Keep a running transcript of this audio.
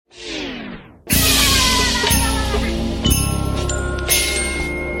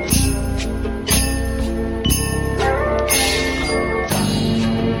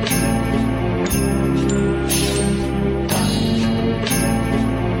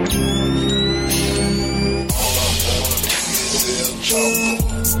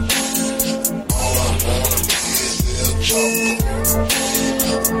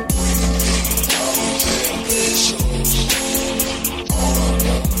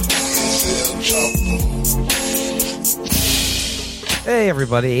Hey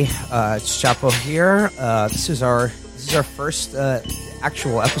everybody, it's Chapo here. This is our first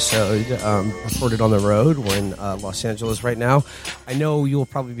actual episode recorded on the road. We're in Los Angeles right now. I know you will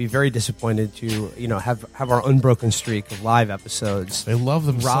probably be very disappointed to have our unbroken streak of live episodes. They love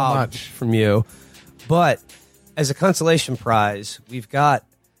them so much from you, but as a consolation prize, we've got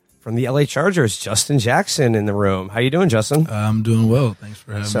from the LA Chargers, Justin Jackson in the room. How you doing, Justin? I'm doing well. Thanks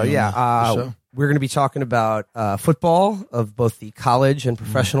for having me. So on the show. We're going to be talking about football of both the college and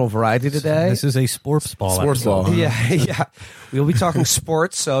professional variety today. This is a sports ball. Sports ball. Yeah. We'll be talking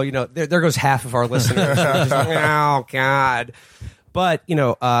sports. So, there goes half of our listeners. Oh, God. But,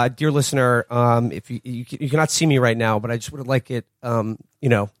 dear listener, if you cannot see me right now, but I just would like it, for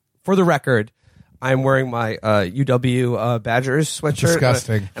the record, I'm wearing my UW Badgers sweatshirt.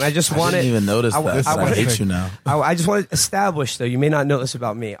 Disgusting. And I just want I didn't even notice that. I hate you now. I just want to establish, though, you may not know this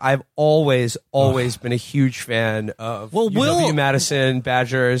about me. I've always been a huge fan of UW-Madison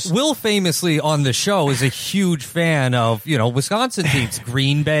Badgers. Will famously on the show is a huge fan of, Wisconsin teams.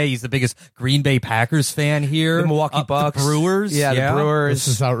 Green Bay. He's the biggest Green Bay Packers fan here. The Milwaukee Bucks. The Brewers. Yeah, the Brewers.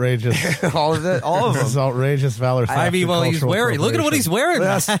 This is outrageous. All of them. This is outrageous, Valor. He's wearing. Look at what he's wearing.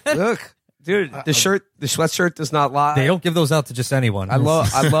 Look. Dude, the sweatshirt does not lie. They don't give those out to just anyone. I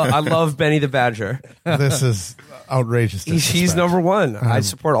love Benny the Badger. This is outrageous. He's number one. I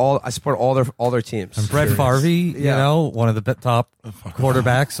support all their teams. Brett Favre, one of the top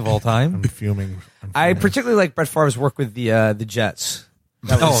quarterbacks of all time. I'm fuming. I particularly like Brett Favre's work with the Jets.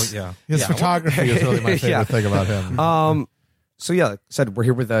 His photography is really my favorite thing about him. So like I said, we're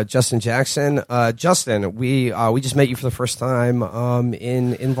here with Justin Jackson. Justin, we just met you for the first time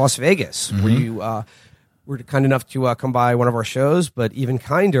in Las Vegas. Mm-hmm. Where you were kind enough to come by one of our shows, but even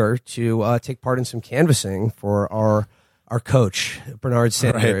kinder to take part in some canvassing for our coach Bernard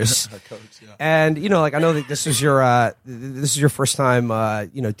Sanders. Right. Our coach, yeah. And I know that this is your first time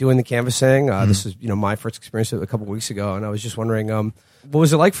doing the canvassing. This is my first experience a couple of weeks ago, and I was just wondering what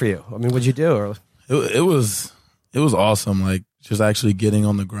was it like for you? I mean, what'd you do? It was awesome. Like, just actually getting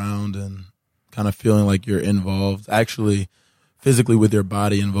on the ground and kind of feeling like you're involved, actually physically with your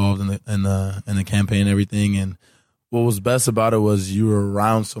body involved in the campaign and everything. And what was best about it was you were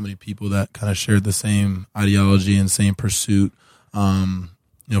around so many people that kind of shared the same ideology and same pursuit,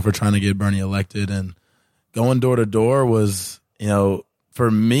 for trying to get Bernie elected. And going door to door was, for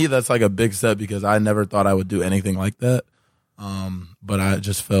me, that's like a big step because I never thought I would do anything like that. But I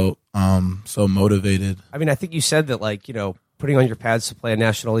just felt so motivated. I mean, I think you said that, putting on your pads to play a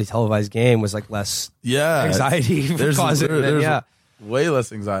nationally televised game was less anxiety. There's way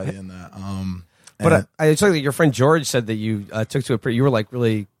less anxiety in that. But I saw that your friend George said that you took to you were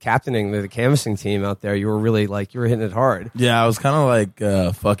really captaining the canvassing team out there. You were really you were hitting it hard. Yeah, I was kind of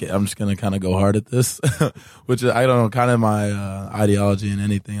like, fuck it. I'm just going to kind of go hard at this, which is, I don't know, kind of my ideology in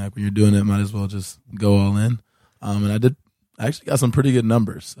anything. Like when you're doing it, might as well just go all in. And I actually got some pretty good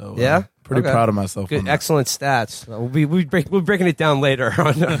numbers. So pretty proud of myself. Good, excellent stats. We're breaking it down later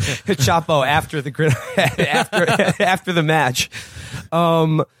on Chapo after after the match.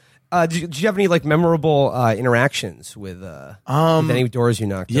 Did you have any memorable interactions with any doors you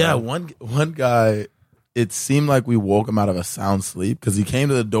knocked? Yeah, on? one guy. It seemed like we woke him out of a sound sleep because he came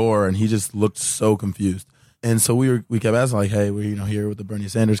to the door and he just looked so confused. And so we kept asking hey, we're here with the Bernie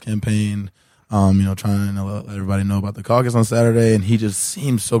Sanders campaign. Trying to let everybody know about the caucus on Saturday, and he just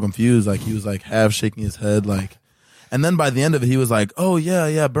seemed so confused. He was half shaking his head, and then by the end of it, he was like, "Oh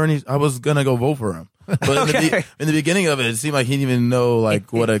yeah, Bernie, I was gonna go vote for him." But in the beginning of it seemed like he didn't even know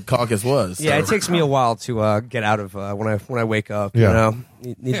what a caucus was. Yeah, so. It takes me a while to get out of when I wake up. Yeah.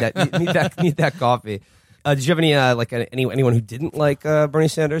 Need that coffee. Did you have any anyone who didn't like Bernie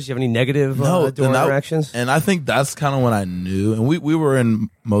Sanders? Do you have any negative interactions? And I think that's kind of when I knew. And we were in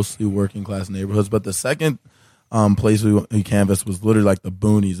mostly working class neighborhoods, but the second place we canvassed was literally the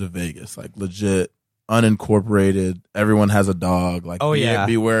boonies of Vegas, legit unincorporated. Everyone has a dog.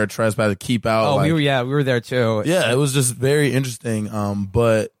 Beware trespass. Keep out. Oh, we were there too. Yeah, it was just very interesting.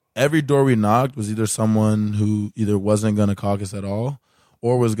 But every door we knocked was either someone who either wasn't going to caucus at all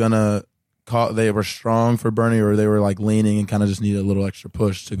or was going to. They were strong for Bernie, or they were leaning and kind of just needed a little extra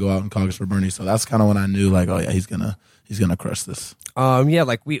push to go out and caucus for Bernie. So that's kind of when I knew he's gonna crush this. When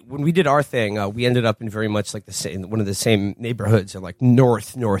we did our thing, we ended up in very much one of the same neighborhoods of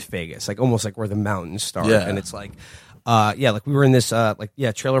North Vegas, almost where the mountains start. Yeah. And it's we were in this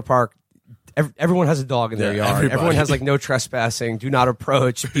trailer park. Everyone has a dog in their yard. Everybody. Everyone has no trespassing, do not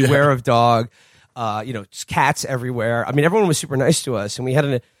approach, beware of dog. Cats everywhere. I mean, everyone was super nice to us, and we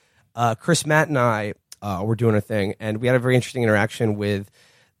had Chris, Matt, and I were doing a thing, and we had a very interesting interaction with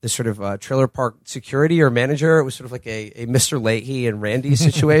the sort of trailer park security or manager. It was sort of like a Mr. Leahy and Randy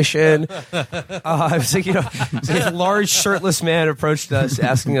situation. It was like, a large shirtless man approached us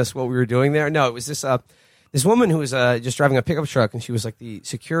asking us what we were doing there. No, it was this woman who was just driving a pickup truck, and she was like the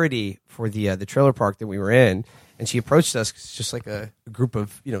security for the trailer park that we were in. And she approached us, 'cause it's just like a group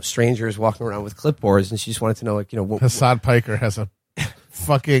of strangers walking around with clipboards, and she just wanted to know, like, what Hassan Piker has a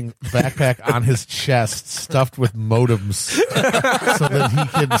fucking backpack on his chest stuffed with modems so that he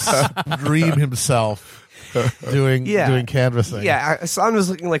can stream himself doing canvassing. Yeah, Hassan was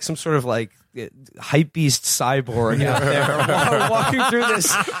looking like some sort of like hype beast cyborg out there walking through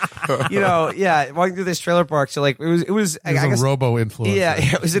this, walking through this trailer park. So like it was I guess, robo influencer. Yeah,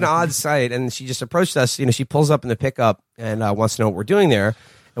 it was an odd sight. And she just approached us. She pulls up in the pickup and wants to know what we're doing there.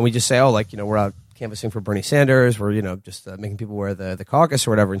 And we just say, we're out canvassing for Bernie Sanders. We're just making people wear the caucus or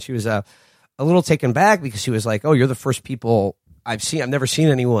whatever. And she was a little taken back because she was like, "Oh, you're the first people I've seen. I've never seen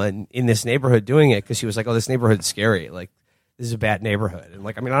anyone in this neighborhood doing it." Because she was like, "Oh, this neighborhood's scary. Like, this is a bad neighborhood." And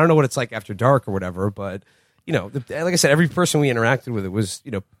like, I don't know what it's like after dark or whatever, but like I said, every person we interacted with, it was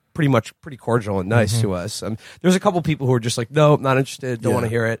pretty cordial and nice to us. There's a couple people who were just like, "No, not interested. Don't want to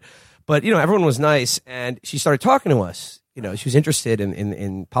hear it." But everyone was nice, and she started talking to us. She was interested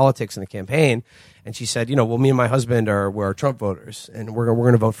in politics and the campaign, and she said, well, me and my husband we're Trump voters, and we're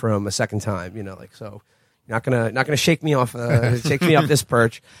going to vote for him a second time. So you're not gonna shake me off this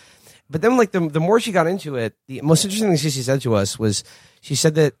perch. But then, like, the more she got into it, the most interesting thing she said to us was she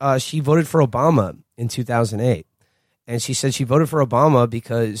said that she voted for Obama in 2008, and she said she voted for Obama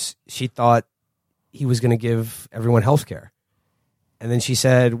because she thought he was going to give everyone health care. And then she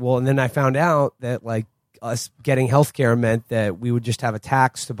said, well, and then I found out that, like, us getting healthcare meant that we would just have a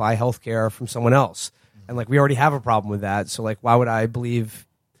tax to buy healthcare from someone else. And like, we already have a problem with that. So like, why would I believe,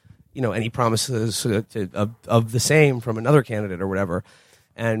 any promises of the same from another candidate or whatever?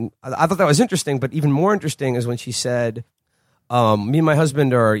 And I thought that was interesting, but even more interesting is when she said, me and my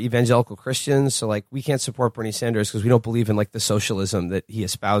husband are evangelical Christians. So like, we can't support Bernie Sanders because we don't believe in like the socialism that he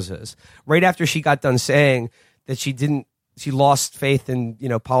espouses. Right after she got done saying that she lost faith in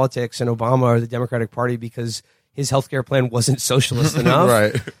politics and Obama or the Democratic Party because his healthcare plan wasn't socialist enough.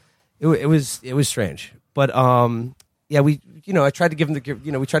 Right. It was strange, but I tried to give him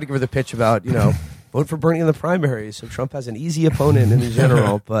we tried to give her the pitch about vote for Bernie in the primaries so Trump has an easy opponent in the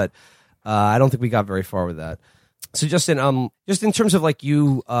general, but I don't think we got very far with that. So Justin, just in terms of like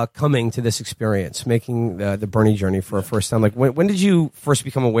you coming to this experience, making the Bernie journey for a first time, like when did you first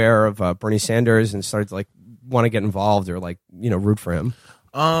become aware of Bernie Sanders and started to like want to get involved or like root for him?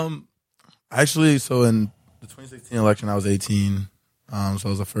 Actually, so in the 2016 election, I was 18, so it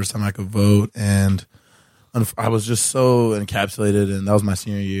was the first time I could vote, and I was just so encapsulated, and that was my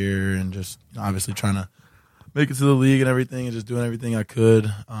senior year, and just obviously trying to make it to the league and everything, and just doing everything I could,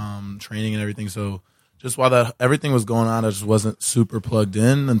 training and everything. So just while everything was going on, I just wasn't super plugged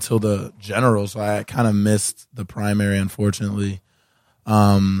in until the general, so I kind of missed the primary, unfortunately.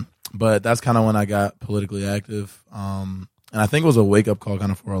 But that's kind of when I got politically active. And I think it was a wake-up call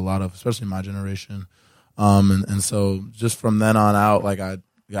kind of for a lot of, especially my generation. And so just from then on out, like I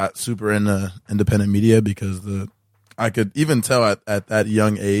got super into independent media because I could even tell at that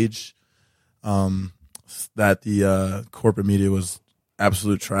young age that the corporate media was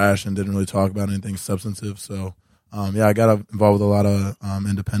absolute trash and didn't really talk about anything substantive. So, I got involved with a lot of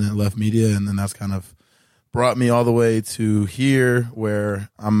independent left media, and then that's kind of brought me all the way to here where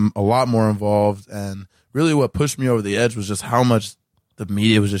I'm a lot more involved. And really what pushed me over the edge was just how much the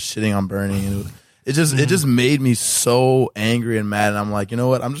media was just shitting on Bernie. And it just made me so angry and mad. And I'm like, you know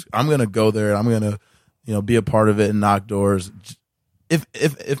what? I'm going to go there and I'm going to, be a part of it and knock doors.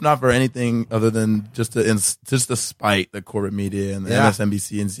 If not for anything other than just to spite the corporate media and the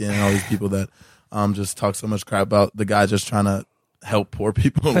MSNBC and CNN and all these people that just talk so much crap about the guy just trying to help poor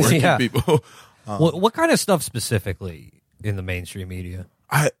people and working people. What kind of stuff specifically in the mainstream media?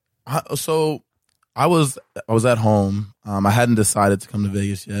 I was at home. I hadn't decided to come to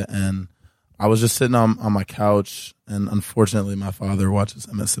Vegas yet, and I was just sitting on my couch. And unfortunately, my father watches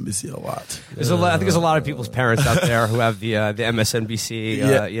MSNBC a lot. I think there's a lot of people's parents out there who have the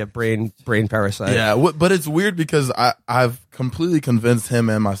MSNBC brain parasite. Yeah, but it's weird because I've completely convinced him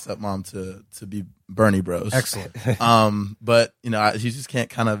and my stepmom to be Bernie bros. Excellent. But he just can't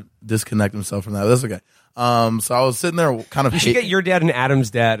kind of disconnect himself from that. But that's okay. So I was sitting there kind of. You should get your dad and Adam's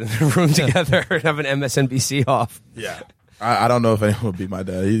dad in the room together and have an MSNBC off. Yeah, I don't know if anyone would be my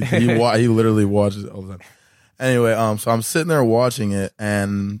dad. He literally watches it all the time. Anyway, so I'm sitting there watching it,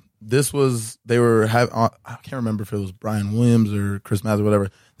 and they were having. I can't remember if it was Brian Williams or Chris Matthews or whatever.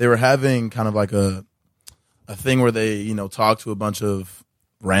 They were having kind of like a thing where they talk to a bunch of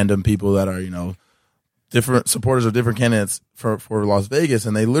random people that are, different supporters of different candidates for Las Vegas,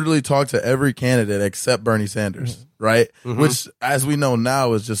 and they literally talk to every candidate except Bernie Sanders, right? Which, as we know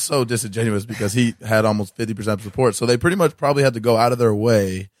now, is just so disingenuous because he had almost 50% support. So they pretty much probably had to go out of their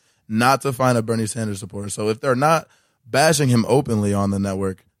way not to find a Bernie Sanders supporter. So if they're not bashing him openly on the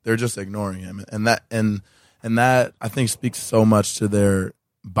network, they're just ignoring him. And that I think speaks so much to their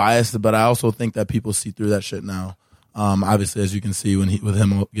bias, but I also think that people see through that shit now. Obviously, as you can see, with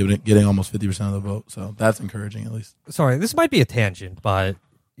him getting almost 50% of the vote, so that's encouraging at least. Sorry, this might be a tangent, but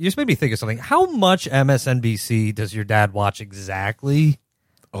you just made me think of something. How much MSNBC does your dad watch exactly?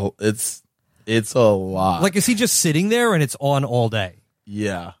 Oh, it's a lot. Like, is he just sitting there and it's on all day?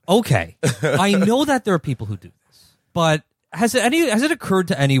 Yeah. Okay, I know that there are people who do this, but has it occurred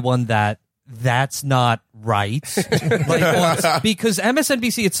to anyone that that's not right? Because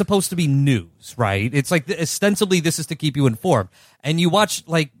MSNBC, it's supposed to be news, right? It's like ostensibly this is to keep you informed. And you watch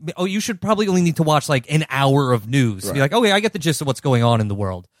you should probably only need to watch like an hour of news. Right. Be like, okay, I get the gist of what's going on in the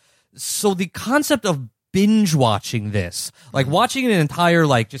world. So the concept of binge watching this, like watching an entire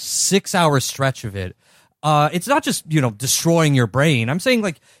just 6-hour stretch of it, it's not just, destroying your brain. I'm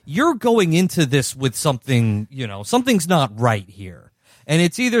saying you're going into this with something, something's not right here. And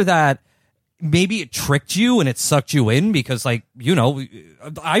it's either that maybe it tricked you and it sucked you in because, I've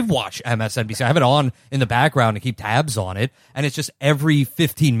watched MSNBC. I have it on in the background to keep tabs on it. And it's just every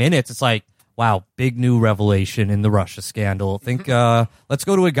 15 minutes, it's like, wow, big new revelation in the Russia scandal. Let's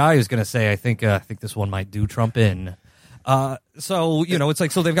go to a guy who's going to say, I think this one might do Trump in. So,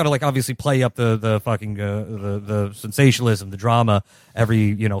 it's so they've got to obviously play up the fucking, the sensationalism, the drama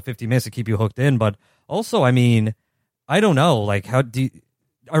every, 50 minutes to keep you hooked in. But also, I mean, I don't know,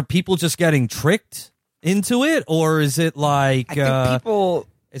 are people just getting tricked into it, or is it I think people?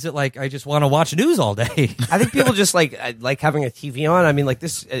 Is it I just want to watch news all day? I think people just like having a TV on. I mean,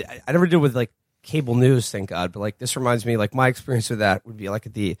 this. I never did with cable news, thank God. But this reminds me, my experience with that would be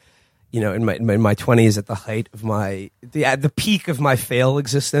at the, in my 20s, at the height of the peak of my fail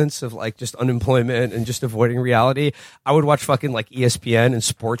existence of just unemployment and just avoiding reality. I would watch fucking ESPN and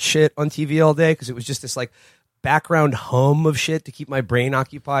sports shit on TV all day because it was just this background hum of shit to keep my brain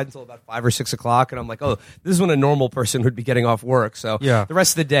occupied until about 5 or 6 o'clock, and I'm like, oh, this is when a normal person would be getting off work. So yeah. The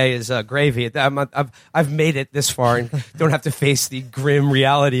rest of the day is gravy. I've made it this far and don't have to face the grim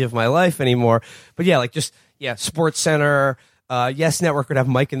reality of my life anymore. But yeah, Sports Center. Yes Network would have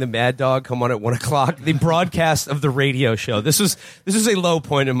Mike and the Mad Dog come on at 1 o'clock. The broadcast of the radio show. This was a low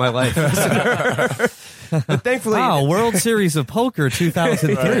point in my life. But thankfully, World Series of Poker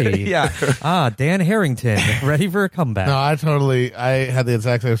 2003. Yeah. Dan Harrington, ready for a comeback. No, I had the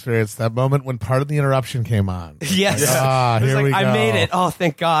exact same experience. That moment when Part of the Interruption came on. Yes. Here we go. I made it. Oh,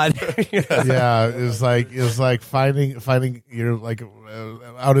 thank God. Yeah, it was like finding you're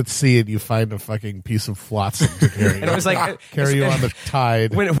out at sea and you find a fucking piece of flotsam to carry. And it was carry you on the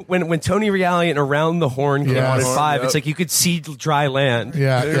tide. When Tony Reali and Around the Horn came on at 5, it's you could see dry land.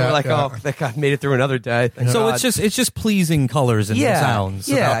 Yeah, oh, thank God, made it through another day. Thank so God. it's just pleasing colors and sounds.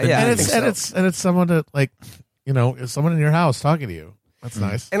 Yeah, and it's someone to it's someone in your house talking to you. That's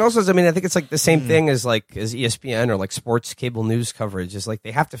nice. And also, I mean, I think it's the same thing as ESPN or sports cable news coverage. Is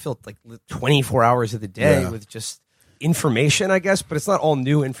they have to fill 24 hours of the day with just information, I guess, but it's not all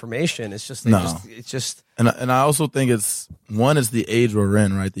new information. It's just it's just. And I also think it's the age we're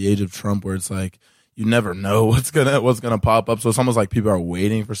in, right? The age of Trump, where it's you never know what's gonna pop up. So it's almost like people are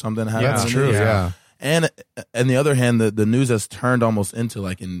waiting for something to happen. Yeah, that's true. Yeah. And on the other hand, the news has turned almost into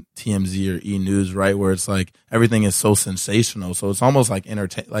in TMZ or E! News, right? Where it's everything is so sensational. So it's almost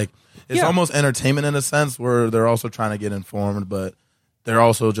almost entertainment in a sense, where they're also trying to get informed, but they're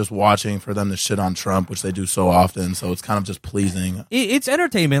also just watching for them to shit on Trump, which they do so often. So it's kind of just pleasing. It's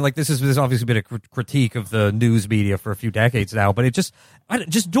entertainment. This has obviously been a critique of the news media for a few decades now, but it just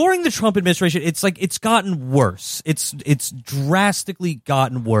during the Trump administration, it's gotten worse. It's drastically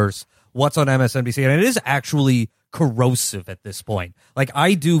gotten worse. What's on MSNBC, and it is actually corrosive at this point.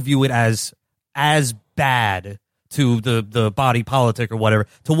 I do view it as bad to the body politic or whatever,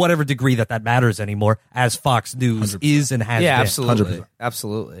 to whatever degree that matters anymore, as Fox News 100%. Is and has been. Absolutely. 100%.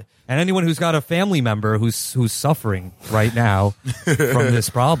 Absolutely. And anyone who's got a family member who's suffering right now from this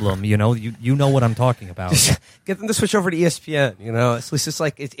problem, you know what I'm talking about. Get them to switch over to ESPN. At least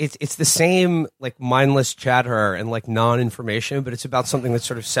it's the same mindless chatter and non-information, but it's about something that's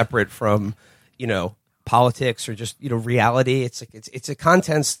sort of separate from politics or just reality. It's like it's a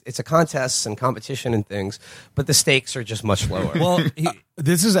contest and competition and things, but the stakes are just much lower. Well,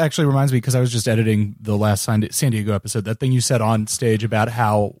 this is actually reminds me, because I was just editing the last San Diego episode, that thing you said on stage about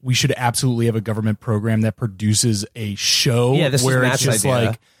how we should absolutely have a government program that produces a show where it's just idea.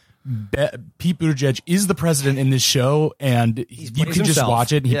 like Pete Buttigieg is the president in this show, and you can just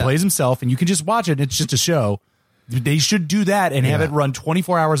watch it, and he plays himself, and you can just watch it, and it's just a show. They should do that and have it run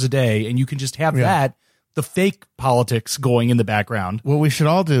 24 hours a day, and you can just have that, the fake politics going in the background. What we should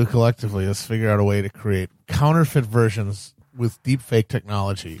all do collectively is figure out a way to create counterfeit versions with deep fake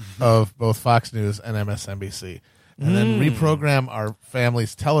technology of both Fox News and MSNBC, and then reprogram our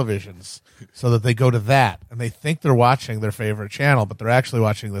families' televisions so that they go to that, and they think they're watching their favorite channel, but they're actually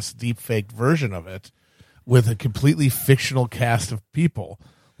watching this deep fake version of it with a completely fictional cast of people,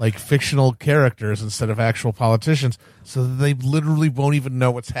 like fictional characters instead of actual politicians, so that they literally won't even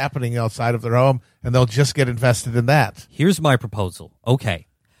know what's happening outside of their home, and they'll just get invested in that. Here's my proposal. Okay.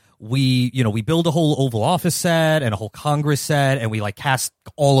 We build a whole Oval Office set and a whole Congress set, and we cast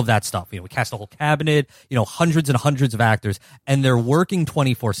all of that stuff. We cast a whole cabinet, hundreds and hundreds of actors, and they're working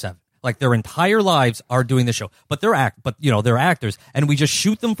 24/7. Like their entire lives are doing the show, but they're actors, and we just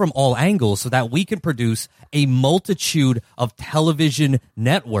shoot them from all angles so that we can produce a multitude of television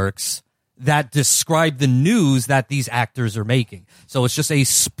networks that describe the news that these actors are making. So it's just a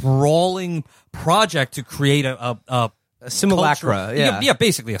sprawling project to create a simulacra,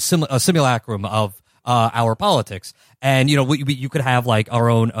 basically a simulacrum of our politics. And you could have like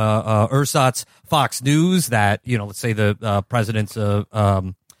our own ersatz Fox News that let's say the president's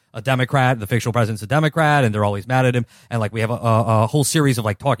a Democrat, the fictional president's a Democrat, and they're always mad at him. And we have a whole series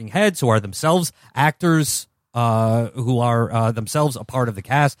of talking heads who are themselves actors, who are themselves a part of the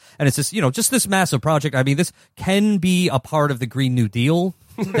cast. And it's just, just this massive project. I mean, this can be a part of the Green New Deal.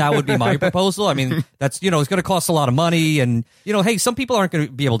 That would be my proposal. I mean, that's, it's going to cost a lot of money. And, hey, some people aren't going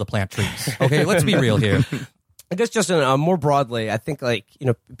to be able to plant trees. Okay, let's be real here. I guess just more broadly, I think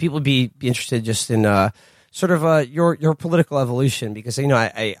people would be interested just in sort of your political evolution, because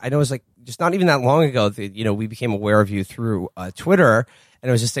I know it's just not even that long ago that we became aware of you through Twitter, and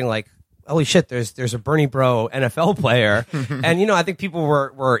it was just saying holy shit, there's a Bernie Bro NFL player, and I think people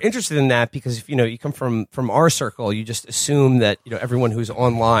were interested in that because if you come from our circle, you just assume that everyone who's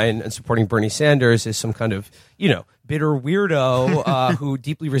online and supporting Bernie Sanders is some kind of bitter weirdo who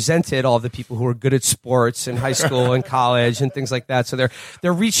deeply resented all the people who were good at sports in high school and college and things like that. So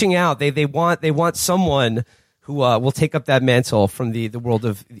they're reaching out. They want someone who will take up that mantle from the world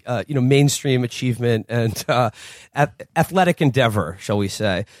of mainstream achievement and athletic endeavor, shall we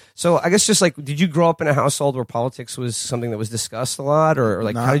say? So I guess just did you grow up in a household where politics was something that was discussed a lot, or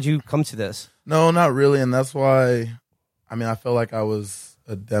how did you come to this? No, not really, and that's why. I mean, I felt like I was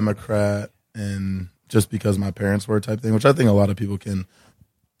a Democrat, and just because my parents were type thing, which I think a lot of people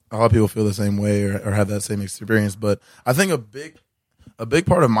feel the same way or have that same experience. But I think a big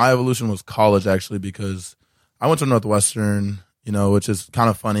part of my evolution was college, actually, because I went to Northwestern, which is kind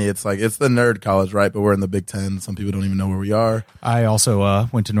of funny. It's it's the nerd college, right? But we're in the Big Ten. Some people don't even know where we are. I also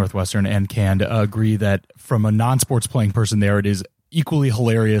went to Northwestern and can agree that from a non-sports playing person there, it is equally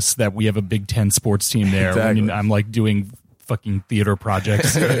hilarious that we have a Big Ten sports team there. Exactly. I mean, I'm doing fucking theater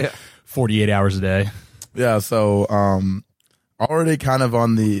projects 48 hours a day. Yeah, so already kind of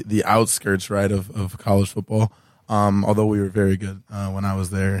on the outskirts, right, of college football, although we were very good when I was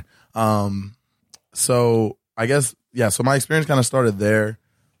there. So I guess, so my experience kind of started there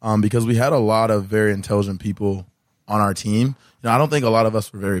because we had a lot of very intelligent people on our team. I don't think a lot of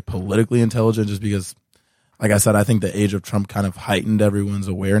us were very politically intelligent just because, like I said, I think the age of Trump kind of heightened everyone's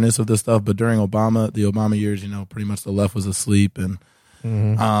awareness of this stuff. But during the Obama years, pretty much the left was asleep, and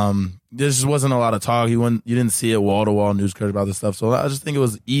there just wasn't a lot of talk. You didn't see a wall-to-wall news coverage about this stuff. So I just think it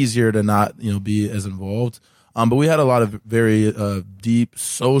was easier to not, be as involved. But we had a lot of very deep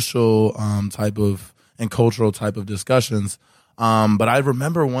social type of and cultural type of discussions. But I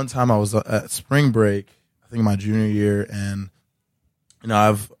remember one time I was at spring break, I think my junior year, and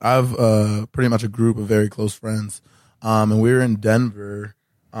I've pretty much a group of very close friends, and we were in Denver,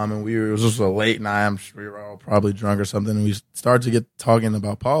 and it was just a late night. I'm sure we were all probably drunk or something, and we started to get talking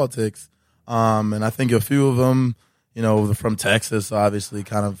about politics. And I think a few of them, from Texas, obviously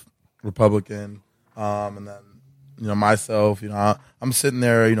kind of Republican, and then myself, I'm sitting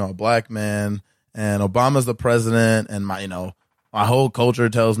there, a black man, and Obama's the president, and my whole culture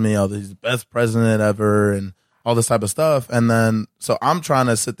tells me, he's the best president ever, and all this type of stuff. And then, so I'm trying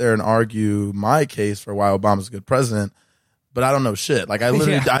to sit there and argue my case for why Obama's a good president, but I don't know shit. I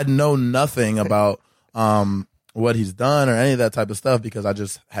literally, I know nothing about what he's done or any of that type of stuff because I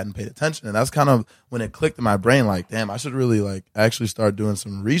just hadn't paid attention. And that's kind of when it clicked in my brain, like, damn, I should really like actually start doing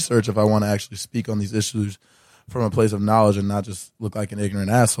some research if I want to actually speak on these issues from a place of knowledge and not just look like an ignorant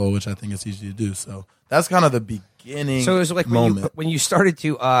asshole, which I think is easy to do. So that's kind of the beginning. So it was like when you started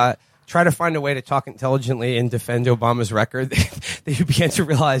to try to find a way to talk intelligently and defend Obama's record, that you began to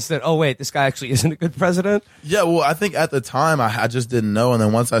realize that, oh wait, this guy actually isn't a good president. Yeah, well, I think at the time I just didn't know, and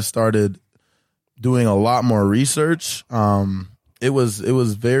then once I started doing a lot more research, it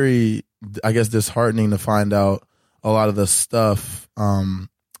was very, I guess, disheartening to find out a lot of the stuff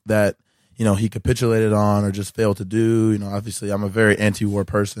that, you know, he capitulated on or just failed to do. You know, obviously I'm a very anti-war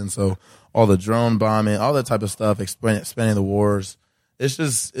person, so all the drone bombing, all that type of stuff, expanding the wars,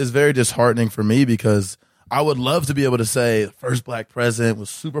 it's very disheartening for me because I would love to be able to say the first black president was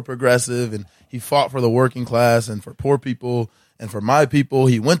super progressive and he fought for the working class and for poor people and for my people.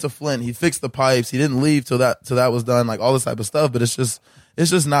 He went to Flint, he fixed the pipes, he didn't leave till that was done, like all this type of stuff. But it's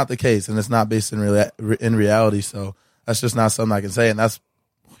just not the case, and it's not based in reality. So that's just not something I can say, and that's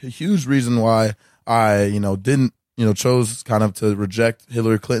a huge reason why I, chose kind of to reject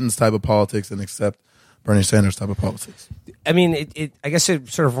Hillary Clinton's type of politics and accept Bernie Sanders type of politics. I mean, I guess it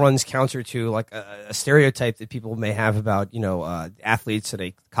sort of runs counter to like a stereotype that people may have about, athletes at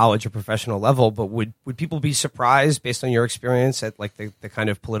a college or professional level. But would people be surprised based on your experience at like the kind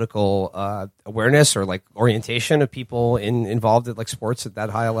of political awareness or like orientation of people involved at like sports at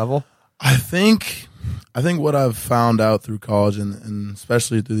that high a level? I think what I've found out through college and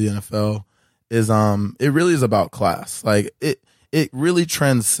especially through the NFL is it really is about class. Like it really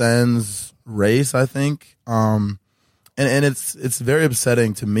transcends race, I think. And it's very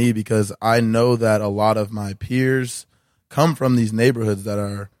upsetting to me because I know that a lot of my peers come from these neighborhoods that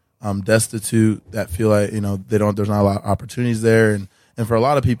are destitute, that feel like, there's not a lot of opportunities there. And for a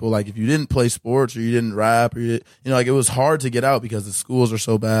lot of people, like if you didn't play sports or you didn't rap or it was hard to get out because the schools are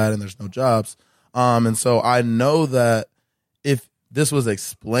so bad and there's no jobs. And so I know that if this was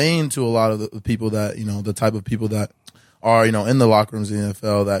explained to a lot of the people that, the type of people that are, in the locker rooms in the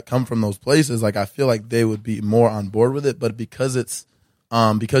NFL that come from those places, like I feel like they would be more on board with it. But because it's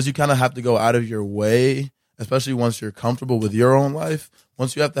because you kind of have to go out of your way, especially once you're comfortable with your own life,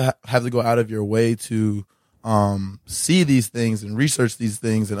 once you have to go out of your way to see these things and research these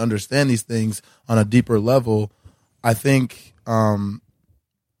things and understand these things on a deeper level, I think,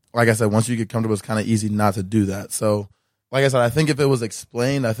 like I said, once you get comfortable, it's kind of easy not to do that. So, like I said, I think if it was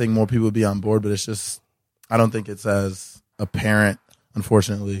explained, I think more people would be on board, but it's just, I don't think it's as apparent,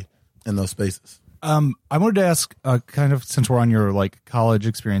 unfortunately, in those spaces. I wanted to ask, kind of, since we're on your like college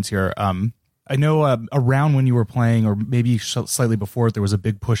experience here, I know around when you were playing, or maybe slightly before it, there was a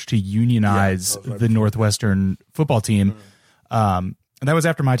big push to unionize the Northwestern football team. And that was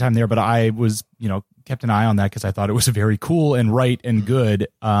after my time there, but I was, kept an eye on that because I thought it was very cool and right and good.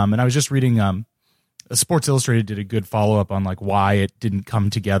 And I was just reading, Sports Illustrated did a good follow-up on like why it didn't come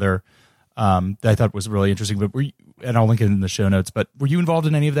together. That I thought was really interesting, but and I'll link it in the show notes, but were you involved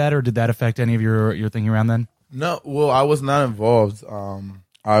in any of that, or did that affect any of your thinking around then? No, well, I was not involved.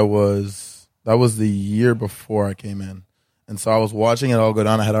 That was the year before I came in. And so I was watching it all go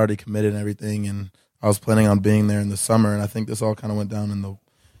down. I had already committed and everything, and I was planning on being there in the summer, and I think this all kind of went down in the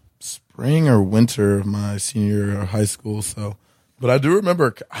spring or winter of my senior year of high school. So, but I do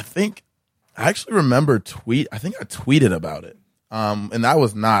remember, I think I tweeted about it. And I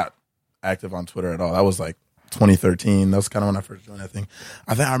was not active on Twitter at all. That was like 2013. That was kind of when I first joined, I think.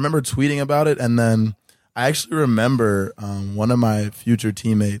 I remember tweeting about it, and then I actually remember one of my future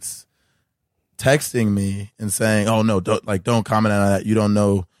teammates texting me and saying, "Oh no, don't comment on that. You don't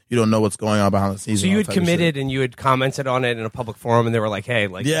know what's going on behind the scenes." So you had committed and you had commented on it in a public forum, and they were like, "Hey,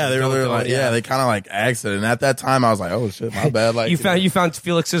 like, yeah, they kind of like asked it." And at that time, I was like, "Oh shit, my bad." Like you found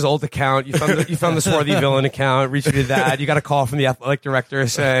Felix's old account, you found the Swarthy Villain account, retweeted that. You got a call from the athletic director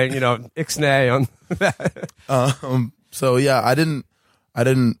saying, ixnay on that. So yeah,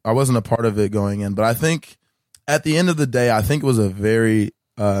 I wasn't a part of it going in, but I think at the end of the day, I think it was a very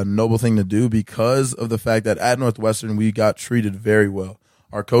noble thing to do because of the fact that at Northwestern we got treated very well.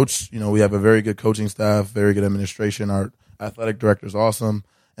 Our coach, we have a very good coaching staff, very good administration. Our athletic director is awesome.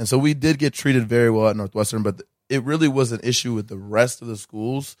 And so we did get treated very well at Northwestern, but it really was an issue with the rest of the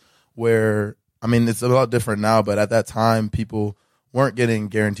schools where, it's a lot different now, but at that time, people weren't getting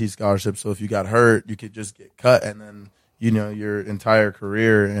guaranteed scholarships. So if you got hurt, you could just get cut, and then, your entire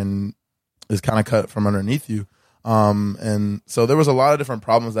career is kind of cut from underneath you. And so there was a lot of different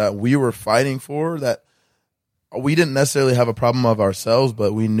problems that we were fighting for that we didn't necessarily have a problem of ourselves,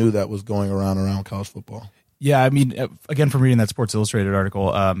 but we knew that was going around college football. Yeah, again, from reading that Sports Illustrated article,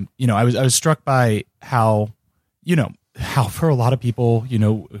 I was struck by how you know, how for a lot of people, you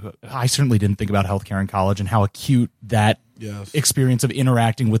know, I certainly didn't think about healthcare in college and how acute that experience of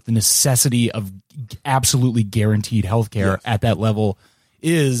interacting with the necessity of absolutely guaranteed healthcare at that level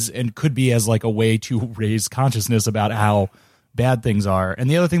is and could be as like a way to raise consciousness about how bad things are. And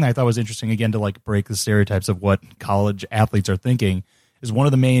the other thing that I thought was interesting, again, to like break the stereotypes of what college athletes are thinking, is one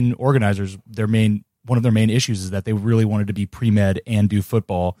of the main organizers, one of their main issues is that they really wanted to be pre-med and do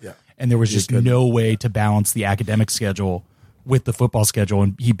football. Yeah. And there was just no way to balance the academic schedule with the football schedule.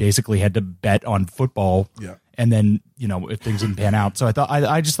 And he basically had to bet on football. Yeah. And then, you know, if things didn't pan out. So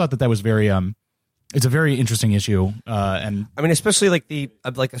I just thought that was very, it's a very interesting issue. And I mean, especially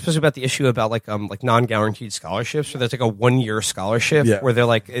especially about the issue about like non-guaranteed scholarships. So there's like a 1-year scholarship where they're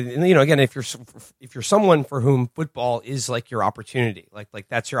like, you know, again, if you're someone for whom football is like your opportunity, like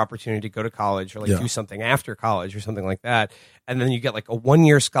that's your opportunity to go to college or like do something after college or something like that. And then you get like a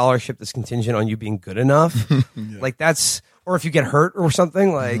 1-year scholarship that's contingent on you being good enough. Like that's, or if you get hurt or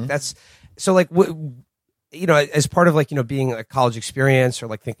something like that's, so like you know, as part of like, you know, being a college experience or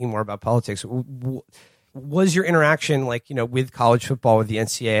like thinking more about politics, was your interaction like, you know, with college football, with the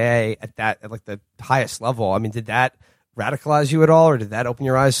NCAA at like the highest level? I mean, did that radicalize you at all, or did that open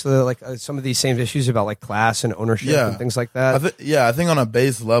your eyes to like some of these same issues about like class and ownership and things like that? I think on a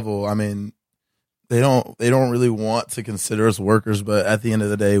base level, I mean, they don't really want to consider us workers, but at the end of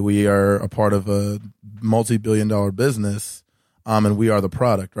the day, we are a part of a multi-billion-dollar business, and we are the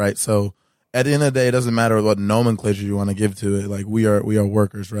product, right? So at the end of the day, it doesn't matter what nomenclature you want to give to it. Like we are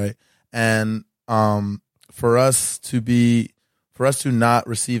workers, right? And for us to not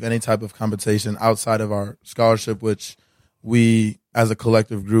receive any type of compensation outside of our scholarship, which we as a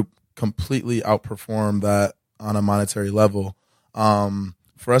collective group completely outperform that on a monetary level,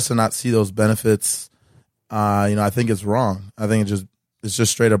 for us to not see those benefits, you know, I think it's wrong. I think it's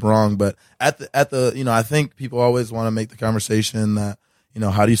just straight up wrong. But at the you know, I think people always want to make the conversation that, you know,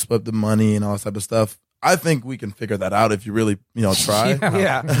 how do you split the money and all that type of stuff. I think we can figure that out if you really, you know, try.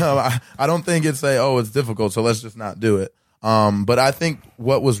 I don't think it's it's difficult, so let's just not do it. But I think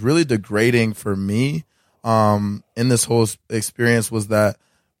what was really degrading for me in this whole experience was that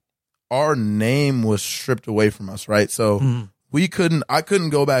our name was stripped away from us, right? So I couldn't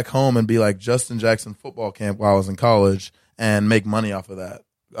go back home and be like Justin Jackson football camp while I was in college and make money off of that.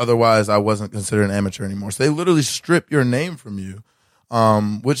 Otherwise, I wasn't considered an amateur anymore. So they literally strip your name from you.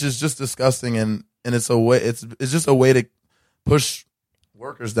 Which is just disgusting, and it's just a way to push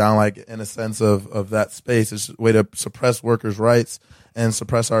workers down, like in a sense of that space. It's a way to suppress workers' rights and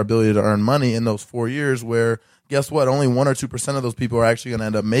suppress our ability to earn money in those 4 years where, guess what, only 1 or 2% of those people are actually going to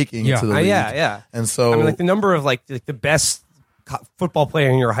end up making it to the league. And so, I mean, like the number of like the best football player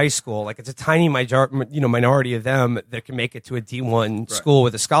in your high school, like it's a tiny minority of them that can make it to a D1 school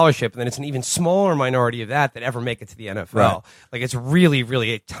with a scholarship, and then it's an even smaller minority of that ever make it to the NFL. Right. Like it's really,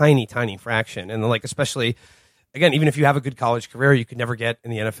 really a tiny, tiny fraction. And like, especially, again, even if you have a good college career, you could never get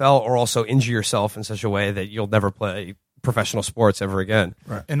in the NFL or also injure yourself in such a way that you'll never play professional sports ever again.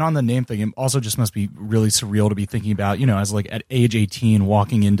 Right. And on the name thing, it also just must be really surreal to be thinking about, you know, as like at age 18,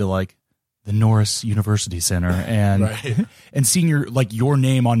 walking into like the Norris University Center and and seeing your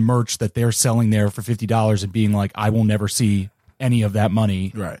name on merch that they're selling there for $50 and being like, I will never see any of that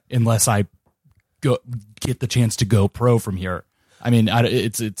money unless I get the chance to go pro from here. I mean,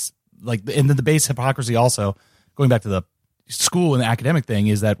 it's like, and then the base hypocrisy also, going back to the school and the academic thing,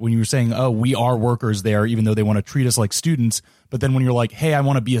 is that when you were saying, oh, we are workers there, even though they want to treat us like students, but then when you're like, hey, I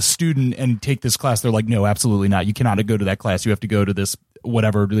want to be a student and take this class, they're like, no, absolutely not. You cannot go to that class. You have to go to this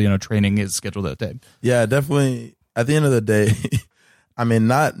whatever, you know, training is scheduled that day. Yeah, definitely. At the end of the day, I mean,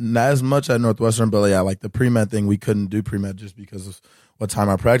 not as much at Northwestern, but yeah, like the pre-med thing, we couldn't do pre-med just because of what time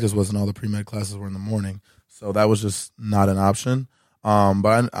our practice was, and all the pre-med classes were in the morning. So that was just not an option.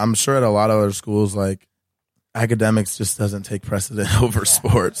 But I'm sure at a lot of other schools, like academics just doesn't take precedent over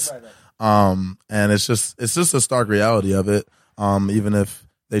sports. And it's just a stark reality of it. Even if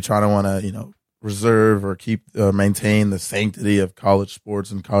they try to want to, you know, reserve or keep maintain the sanctity of college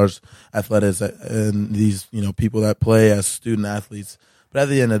sports and college athletics and these, you know, people that play as student athletes. But at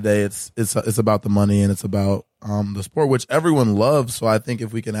the end of the day, it's about the money, and it's about the sport, which everyone loves. So I think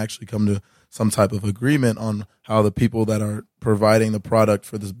if we can actually come to some type of agreement on how the people that are providing the product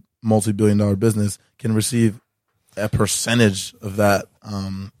for this multi-billion-dollar business can receive a percentage of that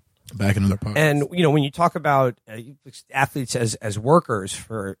back into their pockets. And, you know, when you talk about athletes as workers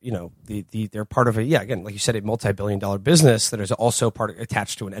for, you know, they're part of again, like you said, a multi-billion-dollar business that is also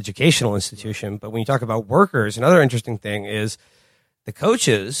attached to an educational institution. But when you talk about workers, another interesting thing is the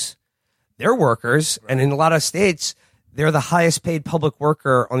coaches, they're workers. And in a lot of states, they're the highest paid public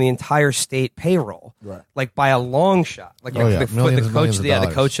worker on the entire state payroll, Right. like by a long shot. Like Millions and millions of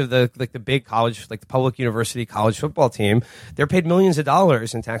the coach of the big college, like the public university college football team, they're paid millions of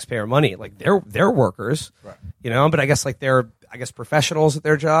dollars in taxpayer money. Like they're workers, Right. But I guess like they're professionals at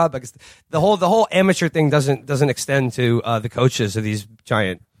their job. I guess the whole amateur thing doesn't extend to the coaches of these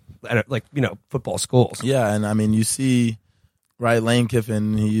giant football schools. Yeah, and I mean you see. Right, Lane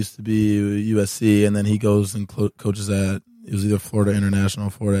Kiffin, he used to be USC, and then he goes and coaches at, it was either Florida International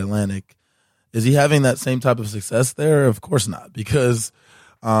or Florida Atlantic. Is he having that same type of success there? Of course not, because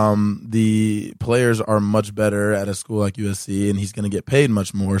the players are much better at a school like USC, and he's going to get paid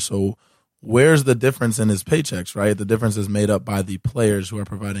much more. So where's the difference in his paychecks, right? The difference is made up by the players who are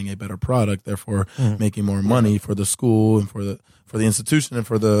providing a better product, therefore making more money for the school and for the institution and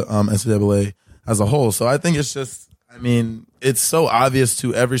for the NCAA as a whole. So I think it's just, I mean, it's so obvious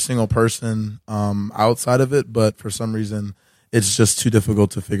to every single person outside of it, but for some reason, it's just too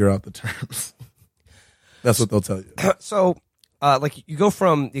difficult to figure out the terms. That's what they'll tell you. So, like, you go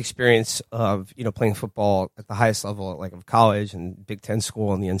from the experience of playing football at the highest level, like of college and Big Ten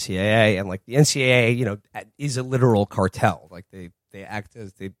school and the NCAA, and like the NCAA, is a literal cartel. Like they act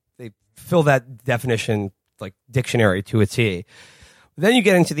as they fill that definition like dictionary to a T. Then you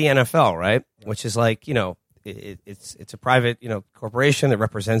get into the NFL, right? Which is like it's a private corporation that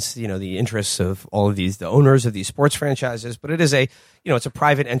represents the interests of all of the owners of these sports franchises, but it is it's a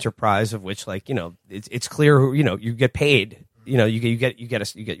private enterprise of which it's clear who you get paid. You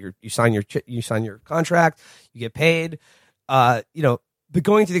sign your contract, you get paid. But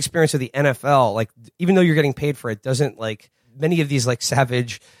going to the experience of the NFL, like even though you're getting paid for it, doesn't like many of these like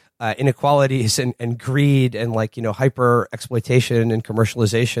savage inequalities and greed and hyper exploitation and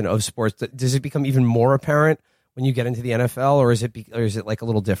commercialization of sports, does it become even more apparent when you get into the NFL, or is it like a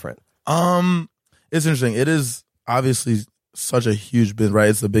little different? It's interesting. It is obviously such a huge business, right?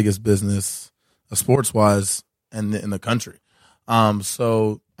 It's the biggest business sports wise in the country.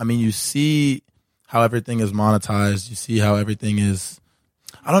 So I mean, you see how everything is monetized. You see how everything is,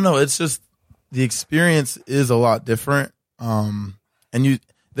 I don't know. It's just the experience is a lot different.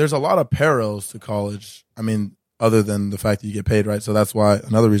 There's a lot of parallels to college. I mean, other than the fact that you get paid, right? So that's why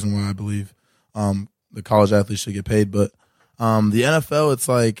another reason why I believe the college athletes should get paid. But the NFL, it's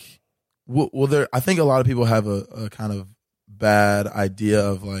like, I think a lot of people have a kind of bad idea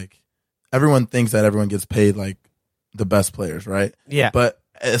of like everyone thinks that everyone gets paid like the best players, right? Yeah. But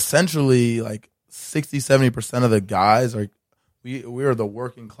essentially, like 60-70% of the guys we are the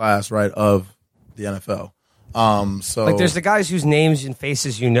working class, right, of the NFL. So like there's the guys whose names and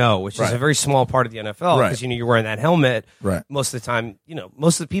faces which is a very small part of the NFL because you're wearing that helmet. Right. Most of the time,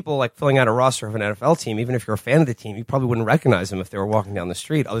 most of the people like filling out a roster of an NFL team, even if you're a fan of the team, you probably wouldn't recognize them if they were walking down the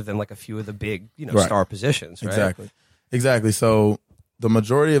street, other than like a few of the big star positions. Right? Exactly. So the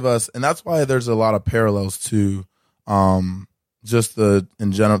majority of us, and that's why there's a lot of parallels to just the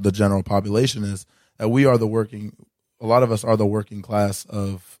general population, is that we are a lot of us are the working class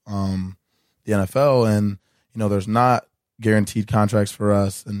of the NFL, and there's not guaranteed contracts for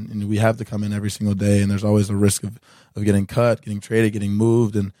us, and we have to come in every single day, and there's always a risk of getting cut, getting traded, getting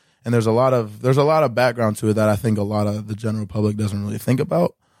moved, and there's a lot of background to it that I think a lot of the general public doesn't really think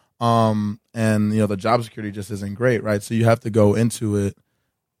about. And the job security just isn't great, right? So you have to go into it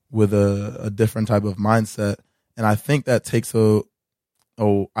with a different type of mindset, and I think that takes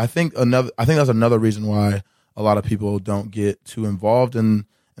I think that's another reason why a lot of people don't get too involved in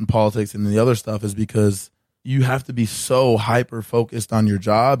politics and the other stuff, is because you have to be so hyper focused on your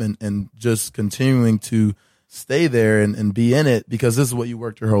job and just continuing to stay there and be in it, because this is what you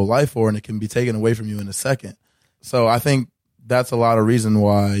worked your whole life for, and it can be taken away from you in a second. So I think that's a lot of reason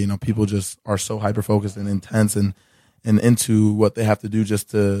why people just are so hyper focused and intense and into what they have to do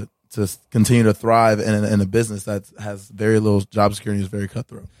just to continue to thrive in a business that has very little job security, is very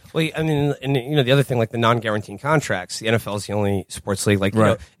cutthroat. Well, I mean, and the other thing, like the non-guaranteed contracts, the NFL is the only sports league. Like,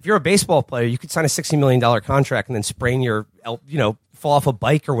 right. If you're a baseball player, you could sign a $60 million contract and then sprain fall off a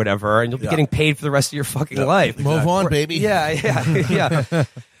bike or whatever, and you'll be getting paid for the rest of your fucking life. Move on, baby. Yeah. Same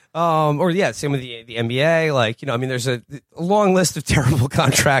with the NBA. Like, there's a long list of terrible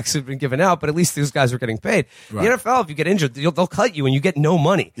contracts that have been given out, but at least those guys are getting paid. Right. The NFL, if you get injured, they'll cut you and you get no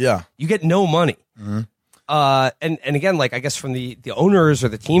money. Yeah. You get no money. Mm-hmm. And again, like, I guess from the owners or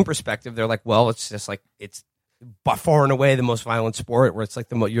the team perspective, they're like, well, it's just like, it's by far and away the most violent sport where it's like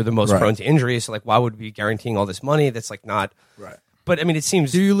you're the most prone to injury. So like, why would we be guaranteeing all this money? That's like not right. But I mean, it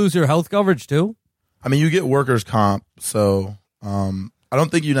seems. Do you lose your health coverage too? I mean, you get workers' comp, so I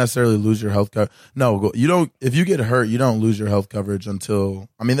don't think you necessarily lose your health coverage. No, you don't. If you get hurt, you don't lose your health coverage until.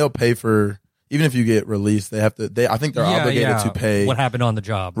 I mean, they'll pay for even if you get released, I think they're obligated to pay what happened on the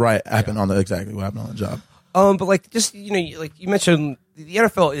job. Right. Exactly what happened on the job. But like, just, like you mentioned, the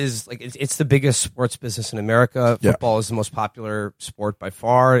NFL is like, it's the biggest sports business in America. Football is the most popular sport by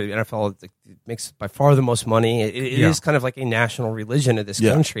far. The NFL makes by far the most money. It is kind of like a national religion of this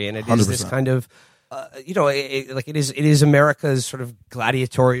country, and it is 100%. This kind of, it is America's sort of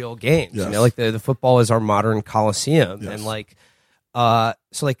gladiatorial games. Yes. Like the football is our modern Coliseum, and like, so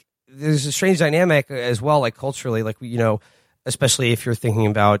like, there's a strange dynamic as well, like culturally, like especially if you're thinking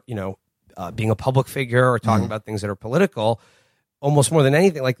about being a public figure or talking about things that are political, almost more than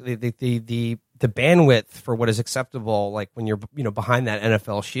anything, like the bandwidth for what is acceptable, like when you're behind that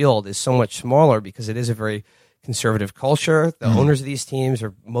NFL shield, is so much smaller because it is a very conservative culture. The owners of these teams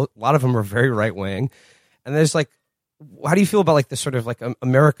a lot of them are very right wing, and there's like, how do you feel about like the sort of like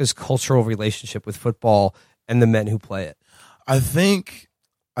America's cultural relationship with football and the men who play it? I think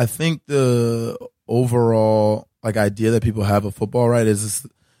the overall like idea that people have of football, right, is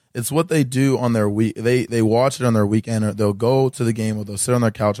it's what they do on their week. They watch it on their weekend, or they'll go to the game, or they'll sit on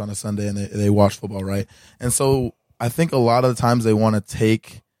their couch on a Sunday and they watch football, right? And so I think a lot of the times they want to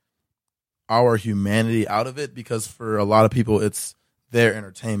take our humanity out of it, because for a lot of people it's their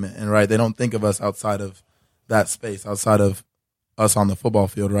entertainment, and right, they don't think of us outside of that space, outside of us on the football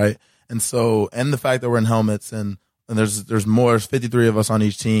field, right? And so, and the fact that we're in helmets, and there's 53 of us on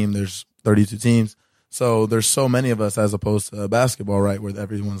each team, there's 32 teams. So there's so many of us as opposed to basketball, right, where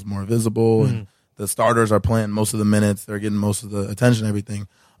everyone's more visible and the starters are playing most of the minutes, they're getting most of the attention, everything.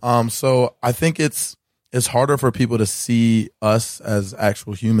 So I think it's harder for people to see us as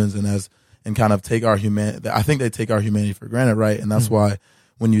actual humans and kind of take our humanity. I think they take our humanity for granted, right? And that's why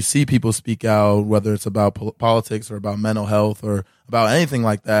when you see people speak out, whether it's about politics or about mental health or about anything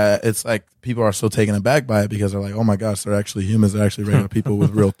like that, it's like people are so taken aback by it because they're like, oh my gosh, they're actually humans, they're actually regular people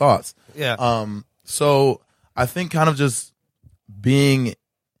with real thoughts. Yeah. So I think kind of just being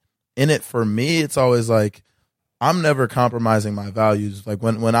in it, for me, it's always like I'm never compromising my values. Like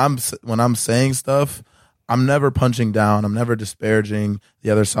when I'm saying stuff, I'm never punching down. I'm never disparaging the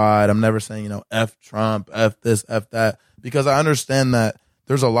other side. I'm never saying, F Trump, F this, F that, because I understand that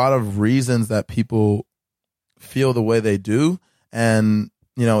there's a lot of reasons that people feel the way they do. And,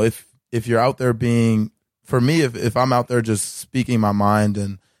 if you're out there being, for me, if I'm out there just speaking my mind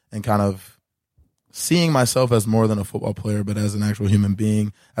and kind of seeing myself as more than a football player, but as an actual human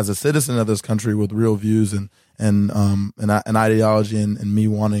being, as a citizen of this country with real views and an ideology, and me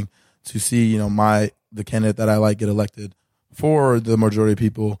wanting to see, the candidate that I like get elected for the majority of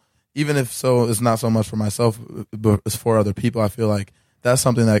people, even if so, it's not so much for myself, but it's for other people. I feel like that's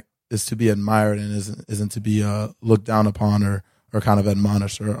something that is to be admired and isn't to be looked down upon or kind of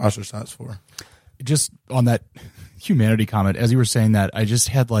admonished or ostracized for. Just on that humanity comment, as you were saying that, I just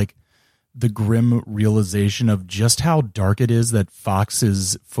had like the grim realization of just how dark it is that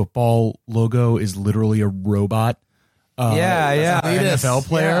Fox's football logo is literally a robot. NFL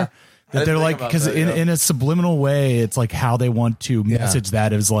player. Yeah. That they're like, because in a subliminal way, it's like how they want to message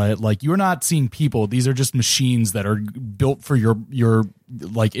that is like you're not seeing people; these are just machines that are built for your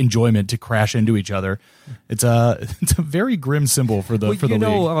like enjoyment to crash into each other. It's a very grim symbol for the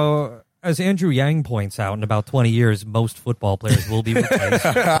league. As Andrew Yang points out, in about 20 years, most football players will be replaced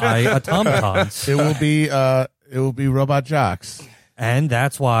by automatons. It will be robot jocks. And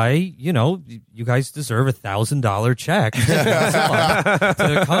that's why, you guys deserve $1,000 check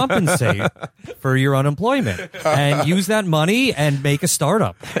to compensate for your unemployment, and use that money and make a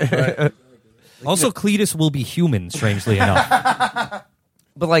startup. Right. Also, Cletus will be human, strangely enough.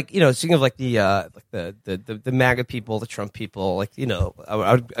 But speaking of like the MAGA people, the Trump people,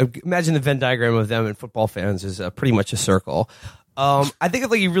 I would imagine the Venn diagram of them and football fans is pretty much a circle. I think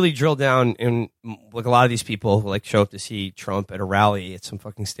if you really drill down in like a lot of these people who show up to see Trump at a rally at some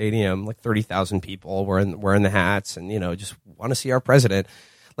fucking stadium, 30,000 people wearing the hats and just want to see our president.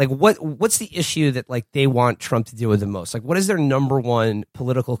 What's the issue that they want Trump to deal with the most? What is their number one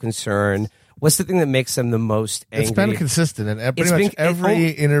political concern? What's the thing that makes them the most angry? It's been consistent, and pretty much every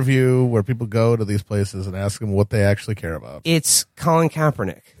interview where people go to these places and ask them what they actually care about. It's Colin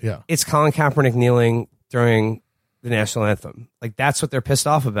Kaepernick. Yeah, it's Colin Kaepernick kneeling during the national anthem. That's what they're pissed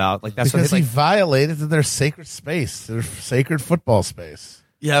off about. That's because he violated their sacred space, their sacred football space.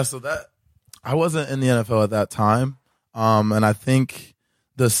 Yeah, so that I wasn't in the NFL at that time, and I think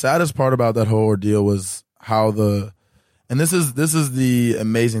the saddest part about that whole ordeal was how and this is the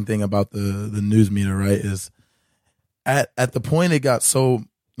amazing thing about the news media, right? Is at the point it got so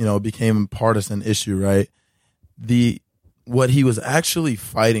it became a partisan issue, right? What he was actually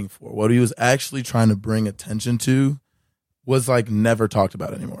fighting for, what he was actually trying to bring attention to, was never talked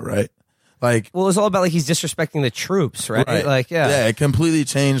about anymore, right? Like, well, it's all about like he's disrespecting the troops, right? Like, yeah, it completely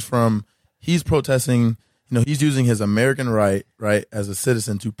changed from he's protesting. You know, he's using his American right as a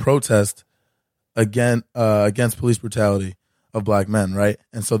citizen to protest against police brutality of black men, right?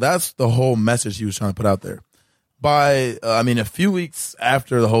 And so that's the whole message he was trying to put out there. By a few weeks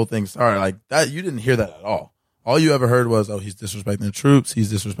after the whole thing started, like that, you didn't hear that at all. All you ever heard was, oh, he's disrespecting the troops,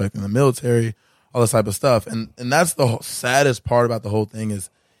 he's disrespecting the military, all this type of stuff. And that's the saddest part about the whole thing is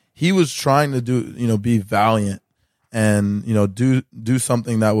he was trying to be valiant and, do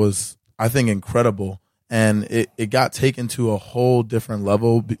something that was, I think, incredible. And it got taken to a whole different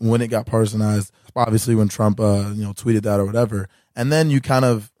level when it got personalized. Obviously, when Trump, tweeted that or whatever. And then he kind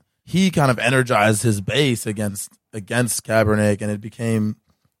of energized his base against Kaepernick,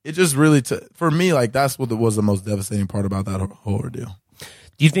 and it just really, for me, like that's what was the most devastating part about that whole ordeal.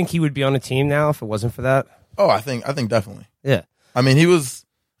 Do you think he would be on a team now if it wasn't for that? Oh, I think definitely. Yeah.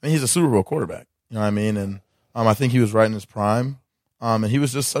 He's a Super Bowl quarterback. You know what I mean? And I think he was right in his prime. And he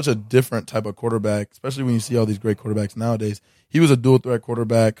was just such a different type of quarterback, especially when you see all these great quarterbacks nowadays. He was a dual threat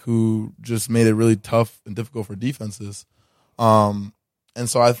quarterback who just made it really tough and difficult for defenses. And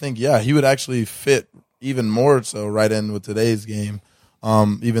so I think, he would actually fit even more so right in with today's game,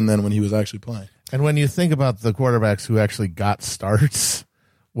 even than when he was actually playing. And when you think about the quarterbacks who actually got starts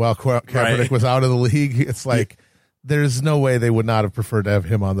while Kaepernick was out of the league, it's like there's no way they would not have preferred to have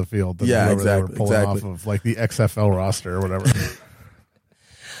him on the field than whoever they were pulling off of like the XFL roster or whatever.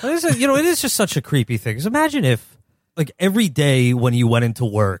 It is just such a creepy thing. Because imagine if, like, every day when you went into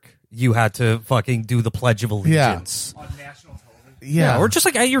work, you had to fucking do the Pledge of Allegiance. On national television. Yeah. Or just,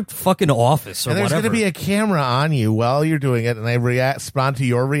 like, at your fucking office or and there's whatever. going to be a camera on you while you're doing it, and they respond to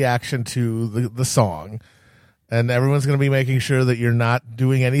your reaction to the song. And everyone's going to be making sure that you're not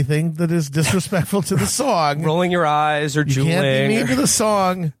doing anything that is disrespectful to the song. Rolling your eyes or you drooling. Can't be mean to the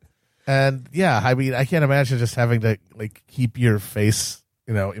song. And, I can't imagine just having to, like, keep your face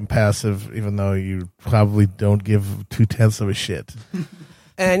impassive, even though you probably don't give 0.2 of a shit.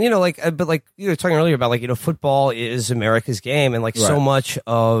 And, but like you were talking earlier about, like, football is America's game. And, like, so much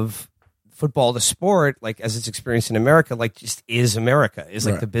of football, the sport, like, as it's experienced in America, like, just is America. Is,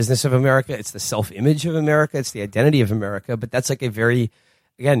 like, the business of America. It's the self-image of America. It's the identity of America. But that's, like, a very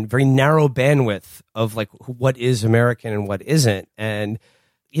narrow bandwidth of, like, what is American and what isn't. And,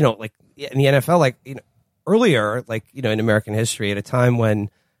 like, in the NFL, like, earlier, like, in American history, at a time when,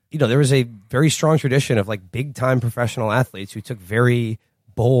 there was a very strong tradition of, like, big time professional athletes who took very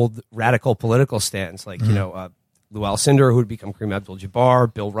bold, radical political stands, like, Lou Alcindor, who would become Kareem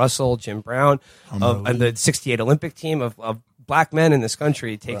Abdul-Jabbar, Bill Russell, Jim Brown, and the '68 Olympic team of black men in this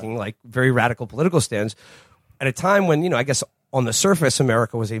country taking like very radical political stands at a time when, I guess on the surface,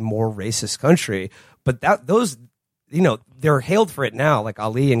 America was a more racist country, but they're hailed for it now, like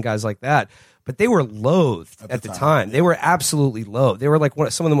Ali and guys like that. But they were loathed at the time. Yeah. They were absolutely loathed. They were like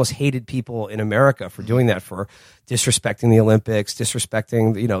some of the most hated people in America for doing that, for disrespecting the Olympics,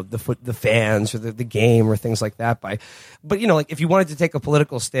 disrespecting the fans or the game or things like that. But like if you wanted to take a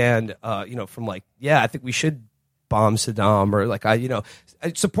political stand, from like, I think we should bomb Saddam, or like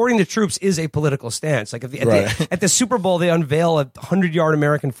supporting the troops is a political stance. Like at the Super Bowl they unveil a 100-yard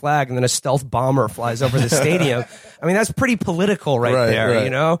American flag and then a stealth bomber flies over the stadium. I mean that's pretty political right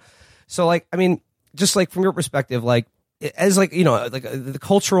there. So, like, I mean, just like from your perspective, like, as like, like the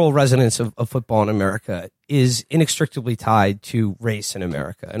cultural resonance of football in America is inextricably tied to race in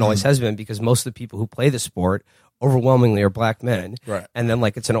America and always has been, because most of the people who play the sport overwhelmingly are black men. Right. And then,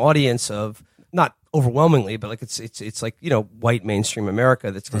 like, it's an audience of, not overwhelmingly, but like it's like, white mainstream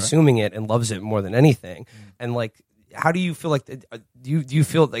America that's consuming it and loves it more than anything. And like, how do you feel like, do you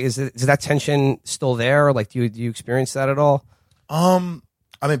feel like, is that tension still there? Like, do you experience that at all?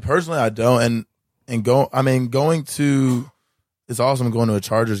 I mean, personally, I don't. Going to, it's awesome going to a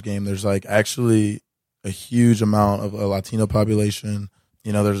Chargers game. There's like actually a huge amount of a Latino population.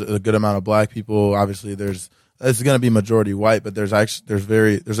 There's a good amount of black people. Obviously, it's going to be majority white, but there's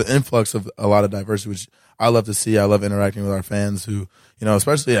an influx of a lot of diversity, which I love to see. I love interacting with our fans who,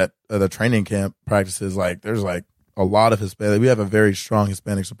 especially at the training camp practices, like there's like a lot of Hispanic. We have a very strong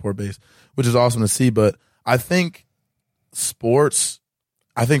Hispanic support base, which is awesome to see. But I think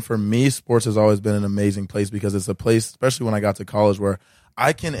for me, sports has always been an amazing place, because it's a place, especially when I got to college, where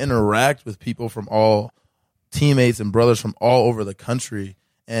I can interact with people from all teammates and brothers from all over the country.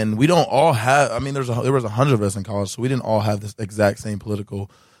 And we don't all have, there was 100 of us in college, so we didn't all have this exact same political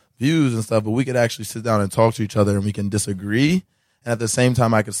views and stuff, but we could actually sit down and talk to each other, and we can disagree. And at the same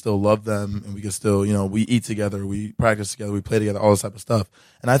time, I could still love them, and we could still, we eat together, we practice together, we play together, all this type of stuff.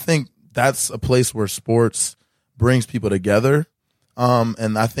 And I think that's a place where sports brings people together.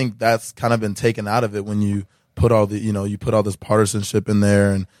 And I think that's kind of been taken out of it when you put all the, you put all this partisanship in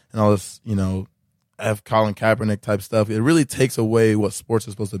there and all this, Colin Kaepernick type stuff. It really takes away what sports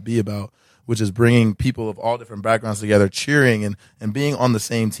is supposed to be about, which is bringing people of all different backgrounds together, cheering and being on the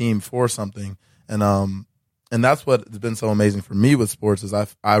same team for something. And that's what has been so amazing for me with sports is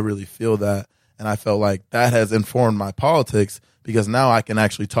I really feel that. And I felt like that has informed my politics because now I can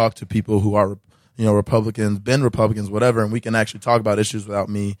actually talk to people who are, Republicans, been Republicans, whatever, and we can actually talk about issues without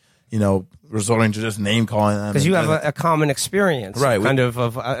me, resorting to just name calling them. Because you have a common experience, right? Kind of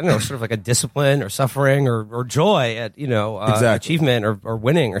I don't know, sort of like a discipline or suffering or joy at exactly. achievement or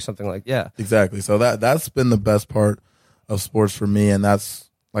winning or something like exactly. So that's been the best part of sports for me, and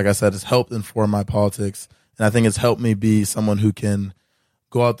that's, like I said, it's helped inform my politics, and I think it's helped me be someone who can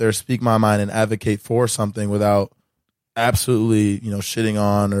go out there, speak my mind, and advocate for something without absolutely shitting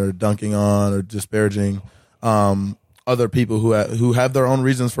on or dunking on or disparaging other people who have their own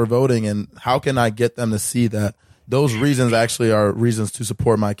reasons for voting, and how can I get them to see that those reasons actually are reasons to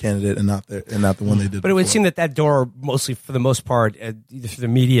support my candidate and not the one they did. But it would seem that door, mostly for the most part, either through the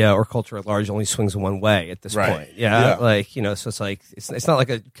media or culture at large, only swings in one way at this point. Yeah, like so it's like it's not like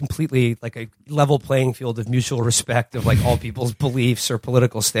a completely like a level playing field of mutual respect of like all people's beliefs or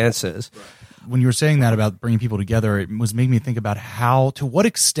political stances. When you were saying that about bringing people together, it was making me think about to what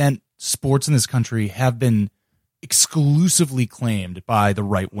extent sports in this country have been exclusively claimed by the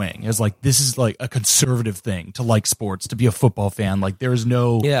right wing as like this is like a conservative thing to like sports, to be a football fan. Like there's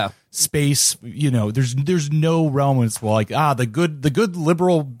no space, there's no realm when it's like the good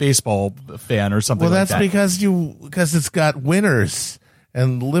liberal baseball fan or something. Well, like that's because it's got winners.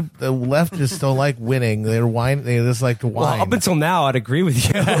 And the leftists don't like winning. They just like to whine. Well, up until now, I'd agree with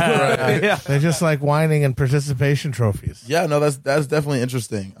you. Right. Yeah. They just like whining and participation trophies. Yeah, no, that's definitely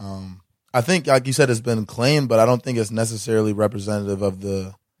interesting. I think, like you said, it's been claimed, but I don't think it's necessarily representative of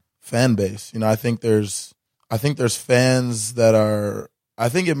the fan base. I think there's fans that are. I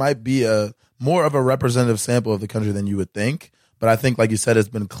think it might be more of a representative sample of the country than you would think. But I think, like you said, it's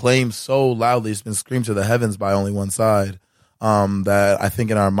been claimed so loudly, it's been screamed to the heavens by only one side. That I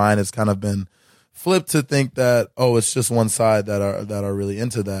think in our mind it's kind of been flipped to think that, it's just one side that are really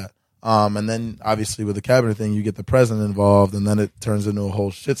into that. And then obviously with the Kaepernick thing, you get the president involved, and then it turns into a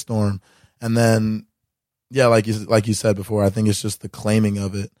whole shitstorm. And then, like you said before, I think it's just the claiming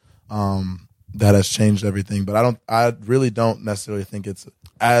of it that has changed everything. But I really don't necessarily think it's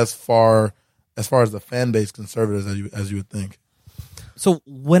as far as the fan base conservatives as you would think. So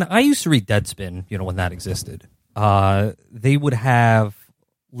when I used to read Deadspin, when that existed, they would have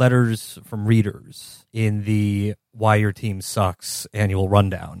letters from readers in the Why Your Team Sucks annual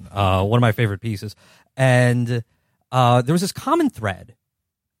rundown, one of my favorite pieces. And there was this common thread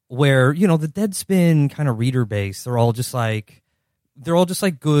where, the Deadspin kind of reader base, they're all just like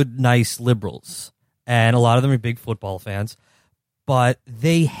good, nice liberals. And a lot of them are big football fans. But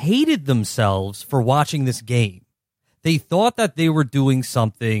they hated themselves for watching this game. They thought that they were doing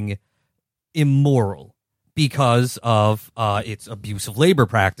something immoral because of its abusive labor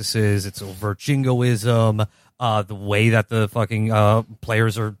practices, its overt jingoism, the way that the fucking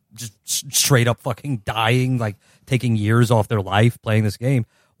players are just straight up fucking dying, like taking years off their life playing this game.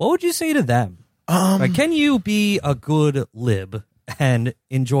 What would you say to them? Like, can you be a good lib and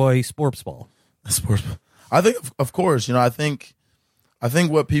enjoy sports ball? I think, of course, I think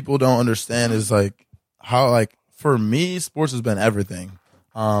what people don't understand is like how, like, for me, sports has been everything.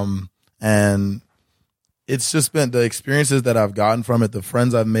 And it's just been the experiences that I've gotten from it, the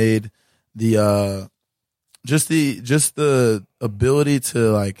friends I've made, the ability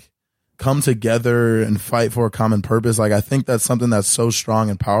to like come together and fight for a common purpose. Like, I think that's something that's so strong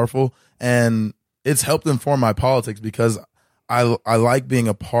and powerful, and it's helped inform my politics because I like being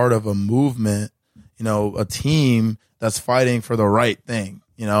a part of a movement, a team that's fighting for the right thing,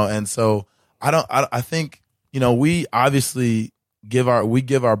 and so I think, we obviously give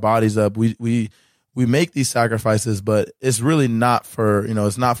our bodies up. We make these sacrifices, but it's really not for,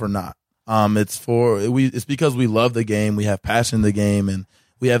 it's not for naught. It's because we love the game. We have passion in the game, and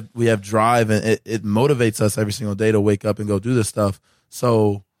we have drive, and it motivates us every single day to wake up and go do this stuff.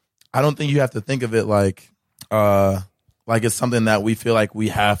 So I don't think you have to think of it like it's something that we feel like we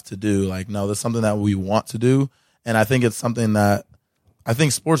have to do. Like, no, that's something that we want to do. And I think it's something that I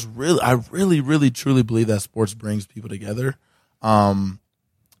think sports I really truly believe that sports brings people together. And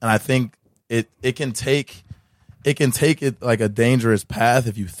I think it can take it like a dangerous path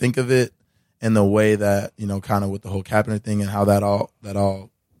if you think of it in the way that, kind of with the whole Kaepernick thing and how that all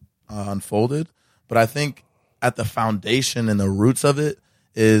unfolded. But I think at the foundation and the roots of it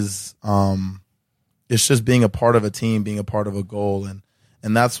is it's just being a part of a team, being a part of a goal.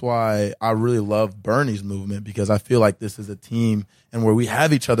 And that's why I really love Bernie's movement, because I feel like this is a team and where we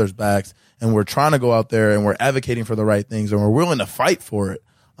have each other's backs and we're trying to go out there and we're advocating for the right things and we're willing to fight for it.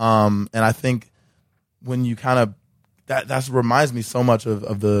 And I think when you kind of, that reminds me so much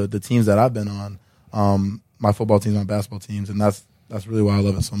of the teams that I've been on, my football teams, my basketball teams. And that's really why I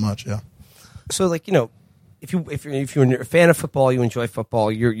love it so much. Yeah. So like, you know, if you're a fan of football, you enjoy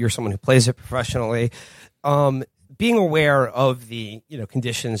football, you're someone who plays it professionally, being aware of the, you know,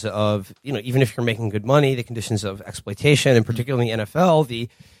 conditions of, you know, even if you're making good money, the conditions of exploitation, and particularly in the NFL, the,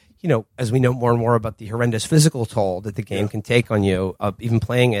 you know, as we know more and more about the horrendous physical toll that the game can take on you, even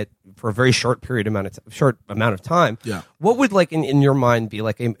playing it for a very short amount of time. Yeah. What would like in your mind be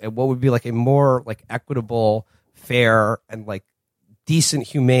like what would be like a more like equitable, fair, and like decent,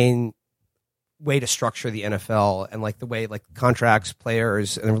 humane way to structure the NFL, and like the way like contracts,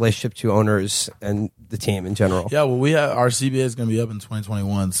 players, and the relationship to owners and the team in general? Yeah, well, our CBA is going to be up in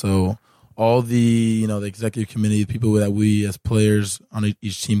 2021, so all the, you know, the executive committee, the people that we as players on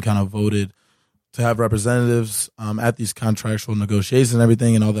each team kind of voted to have representatives at these contractual negotiations and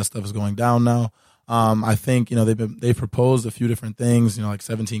everything, and all that stuff is going down now. I think, you know, they've proposed a few different things, you know, like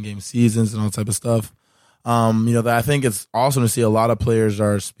 17-game seasons and all that type of stuff. You know, that I think it's awesome to see a lot of players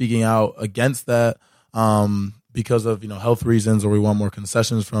are speaking out against that because of, you know, health reasons, or we want more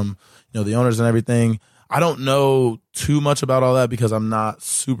concessions from, you know, the owners and everything. I don't know too much about all that because I'm not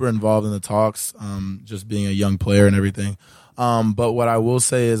super involved in the talks, just being a young player and everything. But what I will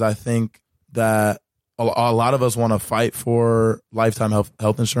say is I think that a lot of us want to fight for lifetime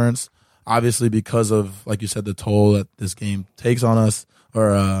health insurance, obviously because of, like you said, the toll that this game takes on us,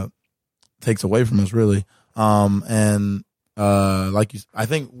 or takes away from us, really. I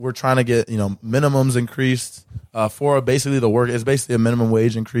think we're trying to get, you know, minimums increased for basically the work. It's basically a minimum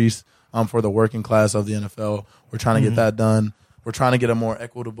wage increase for the working class of the NFL. We're trying to get that done. We're trying to get a more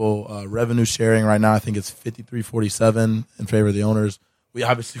equitable revenue sharing. Right now, I think it's 53-47 in favor of the owners. We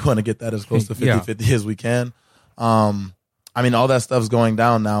obviously want to get that as close to 50-50 as we can. I mean, all that stuff's going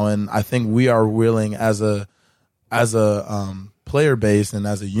down now, and I think we are willing as a player base and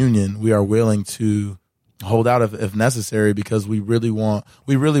as a union, we are willing to hold out if necessary, because we really want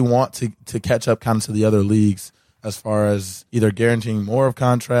to catch up kind of to the other leagues as far as either guaranteeing more of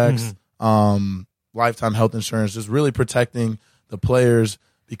contracts, lifetime health insurance, just really protecting the players,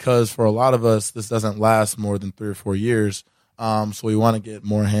 because for a lot of us, this doesn't last more than 3 or 4 years. So we want to get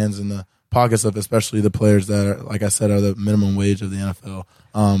more hands in the pockets of especially the players that are, like I said, are the minimum wage of the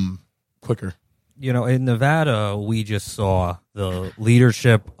NFL quicker. You know, in Nevada, we just saw the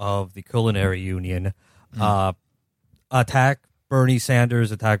leadership of the Culinary Union attack Bernie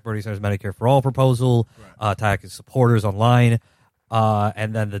Sanders' Medicare for All proposal, attack his supporters online,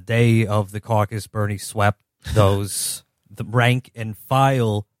 and then the day of the caucus, Bernie swept the rank and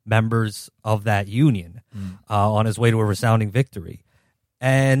file members of that union on his way to a resounding victory.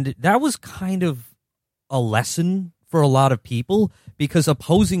 And that was kind of a lesson for a lot of people, because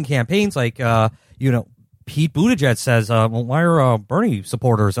opposing campaigns like, Pete Buttigieg says, well, why are Bernie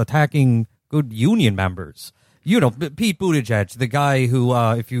supporters attacking good union members? You know, Pete Buttigieg, the guy who,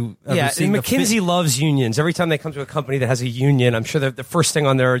 if you ever seen McKinsey loves unions. Every time they come to a company that has a union, I'm sure that the first thing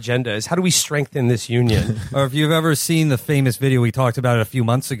on their agenda is, how do we strengthen this union? Or if you've ever seen the famous video, we talked about it a few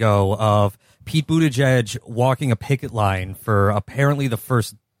months ago, of Pete Buttigieg walking a picket line for apparently the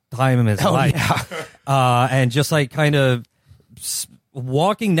first time in his life. Yeah. And just like kind of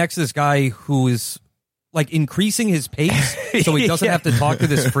walking next to this guy who is like increasing his pace so he doesn't have to talk to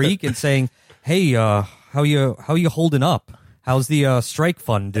this freak, and saying, hey, how you holding up? How's the strike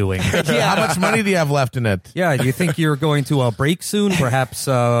fund doing? How much money do you have left in it? Yeah, do you think you're going to break soon? Perhaps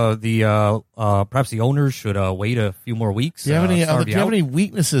the owners should wait a few more weeks. Do you have any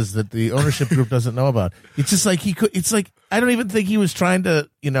weaknesses that the ownership group doesn't know about? It's just like it's like, I don't even think he was trying to,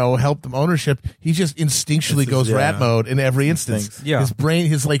 help them ownership. He just instinctually goes rat mode in every instance. Yeah. His brain,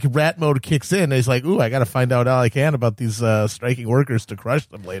 his like rat mode kicks in. And he's like, ooh, I got to find out all I can about these striking workers to crush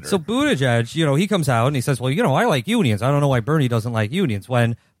them later. So Buttigieg, he comes out and he says, well, I like unions. I don't know why Bernie doesn't like unions.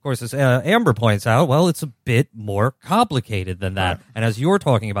 When, of course, as Amber points out, well, it's a bit more complicated than that. Right. And as you're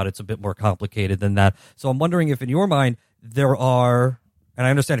talking about, it's a bit more complicated than that. So I'm wondering if in your mind there are, and I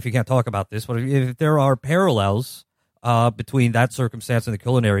understand if you can't talk about this, but if there are parallels between that circumstance in the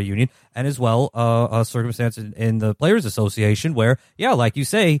Culinary Union and as well a circumstance in the Players Association where, yeah, like you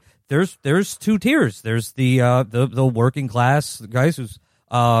say, there's two tiers. There's the working class guys whose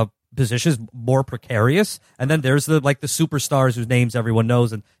position is more precarious, and then there's the superstars whose names everyone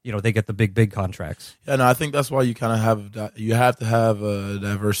knows, and they get the big contracts. Yeah, no, I think that's why you kind of have to have a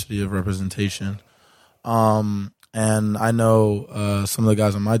diversity of representation. And I know some of the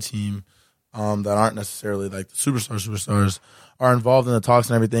guys on my team that aren't necessarily like the superstars are involved in the talks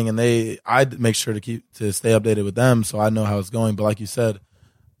and everything, and I make sure to stay updated with them so I know how it's going. But like you said,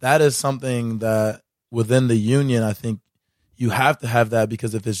 that is something that within the union, I think you have to have that,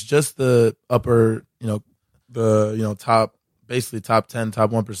 because if it's just the upper, top 10,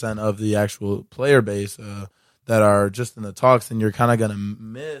 top 1% of the actual player base that are just in the talks, then you're kind of going to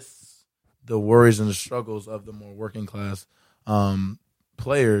miss the worries and the struggles of the more working class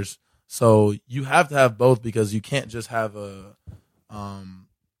players. So you have to have both, because you can't just have a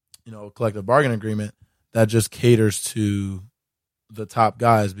collective bargaining agreement that just caters to the top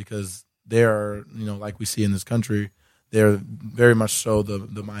guys, because they're, like we see in this country, they're very much so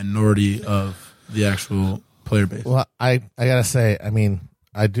the minority of the actual player base. Well, I gotta say, I mean,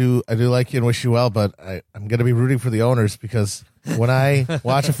 I do like you and wish you well, but I'm gonna be rooting for the owners, because when I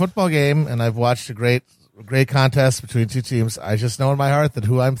watch a football game and I've watched a great contest between two teams, I just know in my heart that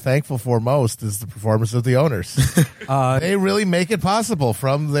who I'm thankful for most is the performance of the owners. They really make it possible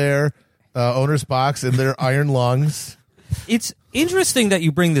from their owner's box in their iron lungs. It's interesting that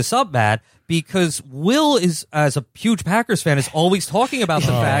you bring this up, Matt, because Will is, as a huge Packers fan, is always talking about the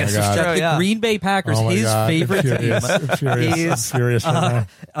fact that the Green Bay Packers, his favorite team,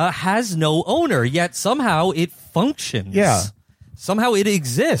 has no owner, yet somehow it functions. Yeah. Somehow it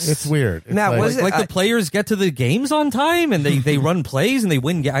exists. It's weird. It's Now, the players get to the games on time and they run plays and they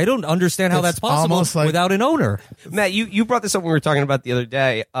win. I don't understand how that's possible without an owner. Matt, you brought this up when we were talking about the other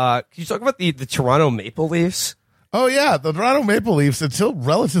day. Can you talk about the Toronto Maple Leafs? Oh, yeah. The Toronto Maple Leafs, until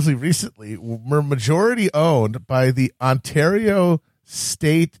relatively recently, were majority owned by the Ontario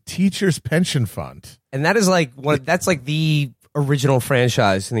State Teachers Pension Fund. And that is that's like the original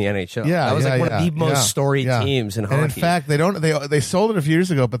franchise in the NHL. Yeah, that was one of the most storied teams in hockey. And in fact, they sold it a few years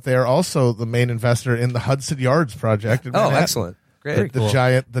ago, but they're also the main investor in the Hudson Yards project. In Manhattan. Excellent. Great. The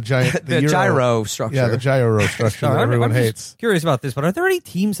giant, the Euro, gyro structure. Yeah, the gyro structure that everyone hates. Curious about this, but are there any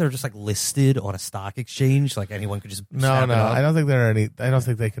teams that are just like listed on a stock exchange? Like anyone could just No. I don't think there are any. I don't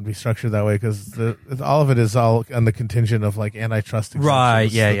think they can be structured that way, because all of it is all on the contingent of like antitrust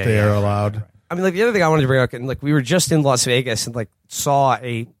exemptions that they are allowed. I mean, like the other thing I wanted to bring up, and like we were just in Las Vegas and like saw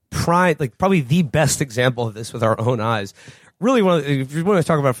a probably the best example of this with our own eyes. Really, if you want to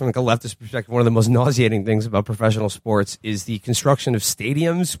talk about it from like a leftist perspective, one of the most nauseating things about professional sports is the construction of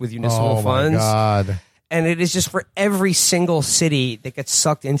stadiums with municipal funds. Oh my God. And it is just for every single city that gets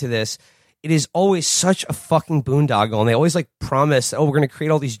sucked into this. It is always such a fucking boondoggle, and they always like promise, we're going to create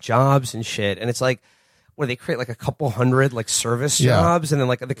all these jobs and shit, and it's like, where they create like a couple hundred like service jobs, and then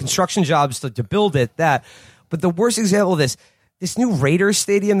like the construction jobs to build it. But the worst example of this new Raiders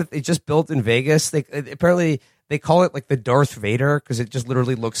stadium that they just built in Vegas, apparently they call it like the Darth Vader, because it just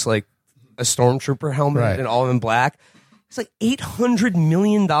literally looks like a stormtrooper helmet and all in black. It's like $800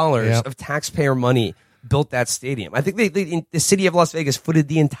 million of taxpayer money built that stadium. I think the city of Las Vegas footed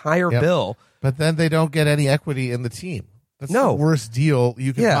the entire bill. But then they don't get any equity in the team. That's the worst deal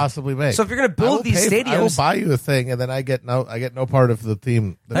you can possibly make. So if you're going to build these stadiums, I will buy you a thing, and then I get no part of the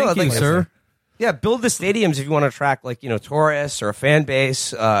team. Thank you, sir. Yeah, build the stadiums if you want to attract tourists or a fan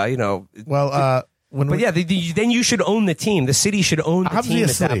base. Then you should own the team. The city should own the team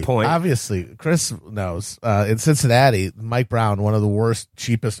at that point. Obviously, Chris knows. In Cincinnati, Mike Brown, one of the worst,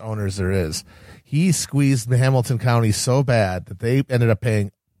 cheapest owners there is, he squeezed the Hamilton County so bad that they ended up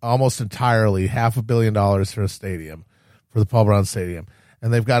paying almost entirely $500 million for a stadium, for the Paul Brown Stadium.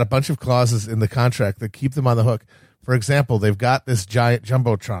 And they've got a bunch of clauses in the contract that keep them on the hook. For example, they've got this giant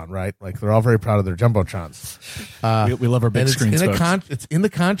Jumbotron, right? Like, they're all very proud of their Jumbotrons. We love our big screens, folks. It's in the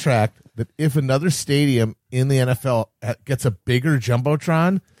contract that if another stadium in the NFL gets a bigger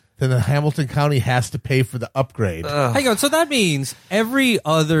Jumbotron, then the Hamilton County has to pay for the upgrade. Hang on, so that means every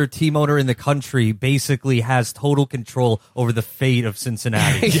other team owner in the country basically has total control over the fate of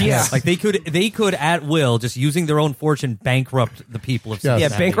Cincinnati. Like they could at will, just using their own fortune, bankrupt the people of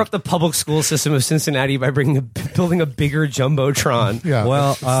Cincinnati. Yeah, bankrupt the public school system of Cincinnati by building a bigger Jumbotron. Yeah,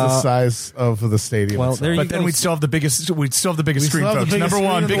 well, it's the size of the stadium. Well, but then we'd still have the biggest. We'd still have the biggest screen, folks. Number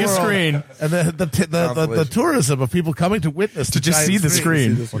one, biggest screen, and the tourism of people coming to witness to just see the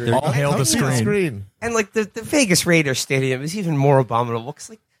screen. All hail the screen. And like the Vegas Raiders stadium is even more abominable, because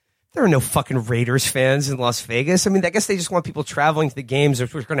like there are no fucking Raiders fans in Las Vegas. I mean, I guess they just want people traveling to the games,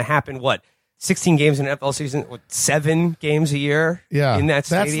 which are going to happen, 16 games in an NFL season, 7 games a year in that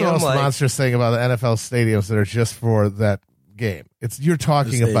stadium? That's the most monstrous thing about the NFL stadiums that are just for that game. You're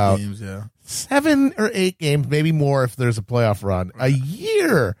talking about 7 or 8 games, maybe more if there's a playoff run, a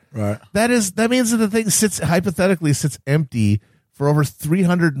year. Right. That means that the thing hypothetically sits empty for over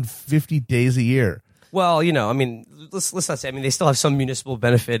 350 days a year. Well, I mean, let's not say. I mean, they still have some municipal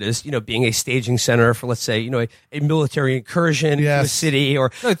benefit as being a staging center for, let's say, a military incursion in the city.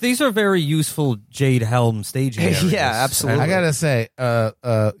 Or no, these are very useful Jade Helm staging areas. Yeah, absolutely. I gotta say, the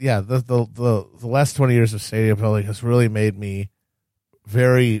last 20 years of stadium building has really made me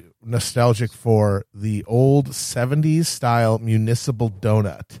very nostalgic for the old 70s style municipal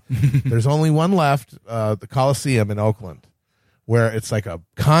donut. There's only one left, the Coliseum in Oakland, where it's like a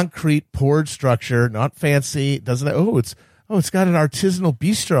concrete poured structure, not fancy. Doesn't it? It's got an artisanal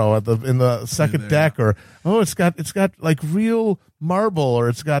bistro in the second deck, or it's got like real marble, or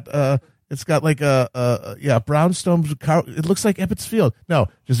it's got like a brownstone. It looks like Ebbets Field. No,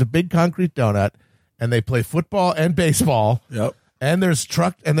 just a big concrete donut, and they play football and baseball. Yep. And there's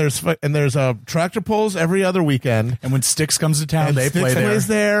tractor pulls every other weekend. And when Styx comes to town, they play there. Plays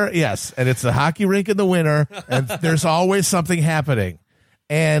there, yes. And it's a hockey rink in the winter, and there's always something happening.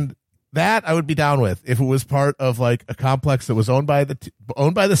 And that I would be down with if it was part of like a complex that was owned by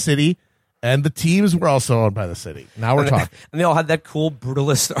the city, and the teams were also owned by the city. Now we're talking. And they all had that cool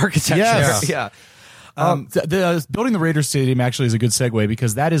brutalist architecture. Yes. Yeah. Building the Raiders Stadium actually is a good segue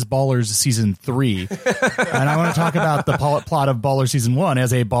because that is Ballers Season 3. And I want to talk about the plot of Ballers Season 1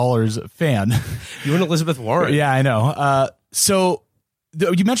 as a Ballers fan. You and Elizabeth Warren. Yeah, I know. So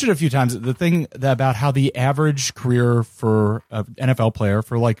you mentioned a few times the thing about how the average career for an NFL player,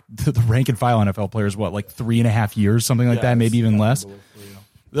 for like the rank and file NFL player is what, like 3.5 years, something like that, maybe even less.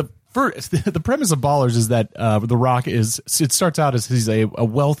 The premise of Ballers is that The Rock it starts out as he's a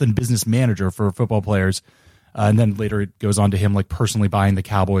wealth and business manager for football players, and then later it goes on to him like personally buying the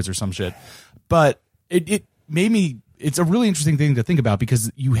Cowboys or some shit. But it made me. It's a really interesting thing to think about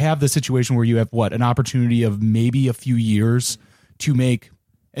because you have the situation where you have an opportunity of maybe a few years to make,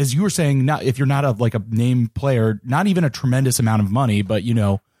 as you were saying, not if you're not a name player, not even a tremendous amount of money, but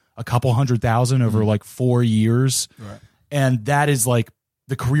a couple $100,000 over like 4 years, right. And that is like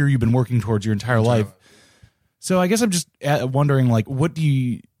the career you've been working towards your entire life. So I guess I'm just wondering, like, what do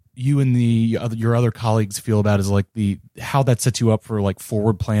you and your other colleagues feel about is like how that sets you up for like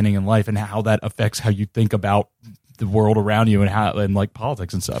forward planning in life and how that affects how you think about the world around you and like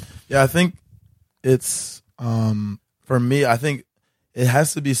politics and stuff. Yeah, I think it's for me. I think it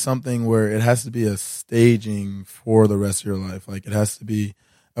has to be something where it has to be a staging for the rest of your life. Like it has to be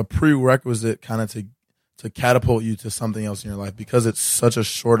a prerequisite kind of to catapult you to something else in your life because it's such a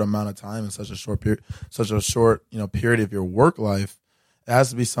short amount of time and such a short period, period of your work life. It has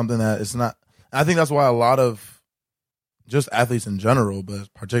to be something that it's not. I think that's why a lot of just athletes in general,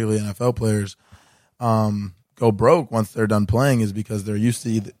 but particularly NFL players, go broke once they're done playing is because they're used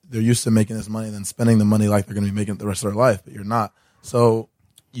to making this money and then spending the money like they're going to be making it the rest of their life, but you're not. So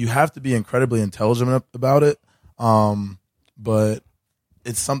you have to be incredibly intelligent about it. But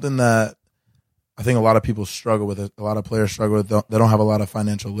it's something that I think a lot of people struggle with it. A lot of players struggle with it. They don't have a lot of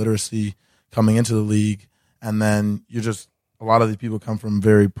financial literacy coming into the league. And then a lot of these people come from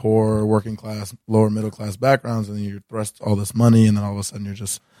very poor, working class, lower middle class backgrounds, and you're thrust all this money, and then all of a sudden you're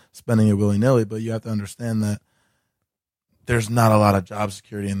just spending it willy nilly. But you have to understand that there's not a lot of job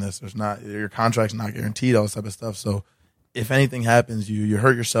security in this. Your contract's not guaranteed, all this type of stuff. So if anything happens, you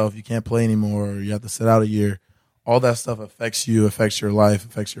hurt yourself, you can't play anymore, or you have to sit out a year. All that stuff affects you, affects your life,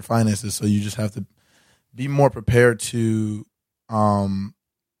 affects your finances. So you just have to be more prepared to,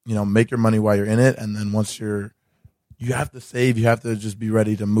 make your money while you're in it. And then once you have to save, you have to just be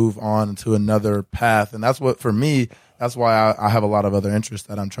ready to move on to another path. And that's why I have a lot of other interests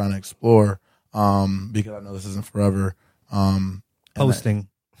that I'm trying to explore, because I know this isn't forever. Posting.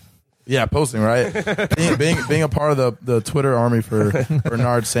 Posting, right? being a part of the Twitter army for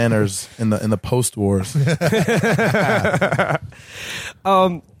Bernard Sanders in the post wars.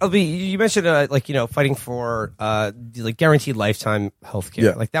 You mentioned fighting for guaranteed lifetime health care.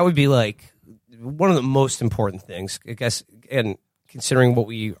 Yeah. Like that would be like one of the most important things, I guess, and considering what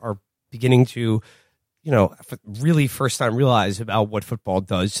we are beginning to really first time realize about what football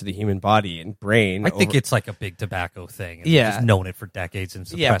does to the human body and brain. I think it's like a big tobacco thing. And Yeah. We've just known it for decades and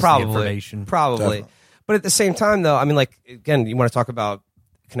suppressed probably, the information. Probably. Definitely. But at the same time, though, I mean, like, again, you want to talk about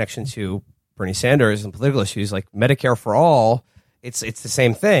connection to Bernie Sanders and political issues, like Medicare for all, it's the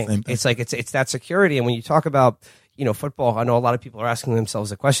same thing. Same thing. It's like, it's that security. And when you talk about, football, I know a lot of people are asking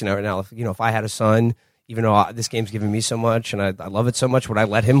themselves the question right now, if I had a son, even though this game's giving me so much and I love it so much, would I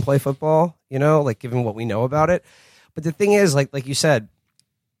let him play football? Given what we know about it. But the thing is, like you said,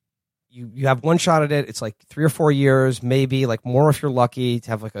 you have one shot at it. It's like 3 or 4 years, maybe like more if you're lucky to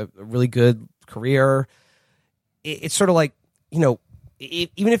have like a really good career. It's sort of like, even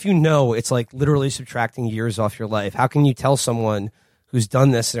if it's like literally subtracting years off your life, how can you tell someone who's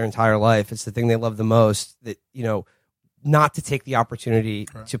done this their entire life. It's the thing they love the most, that, not to take the opportunity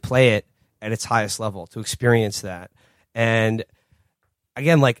to play it at its highest level, to experience that. And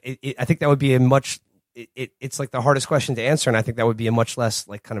again, like, I think that would be a much, it's like the hardest question to answer. And I think that would be a much less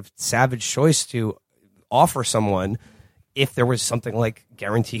like kind of savage choice to offer someone if there was something like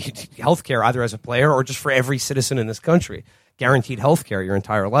guaranteed healthcare, either as a player or just for every citizen in this country, guaranteed healthcare your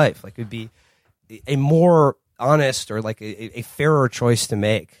entire life. Like, it would be a more honest or like a fairer choice to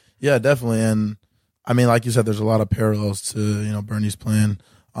make. Yeah, definitely. And I mean, like you said, there's a lot of parallels to, Bernie's plan.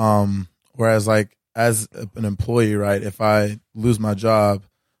 Whereas like as an employee, right, if I lose my job,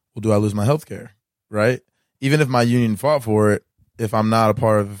 well, do I lose my healthcare? Right? Even if my union fought for it, if I'm not a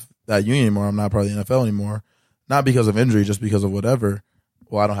part of that union anymore, I'm not part of the NFL anymore, not because of injury, just because of whatever,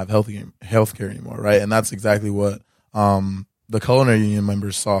 well, I don't have healthcare anymore, right? And that's exactly what the culinary union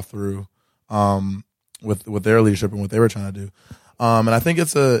members saw through with their leadership and what they were trying to do. And I think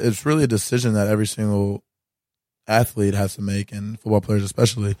it's really a decision that every single athlete has to make, and football players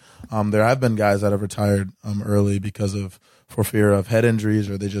especially. There have been guys that have retired early for fear of head injuries,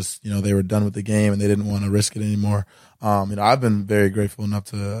 or they just, they were done with the game and they didn't want to risk it anymore. I've been very grateful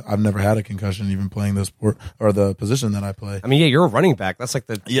enough I've never had a concussion even playing the sport or the position that I play. I mean, yeah, you're a running back. That's like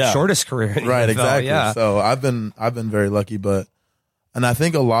the shortest career in the right, NFL. exactly. Yeah. So I've been very lucky, and I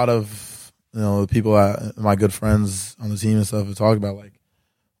think a lot of, the people, my good friends on the team and stuff have talked about, like,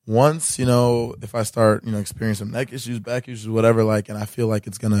 once, if I start, experiencing some neck issues, back issues, whatever, like, and I feel like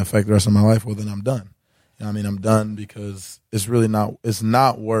it's going to affect the rest of my life, well, then I'm done. I'm done, because it's really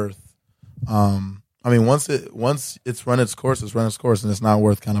not worth, once it's run its course, and it's not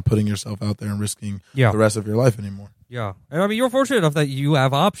worth kind of putting yourself out there and risking the rest of your life anymore. Yeah. And you're fortunate enough that you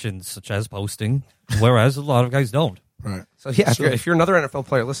have options such as posting, whereas a lot of guys don't. Right. So yeah, if you're another NFL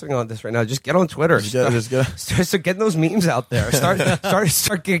player listening on this right now, just get on Twitter. Start getting those memes out there. Start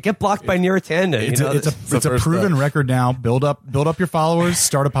get blocked by Neera Tanden. It's a proven record now. Build up your followers.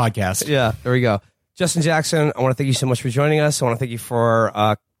 Start a podcast. Yeah, there we go. Justin Jackson, I want to thank you so much for joining us. I want to thank you for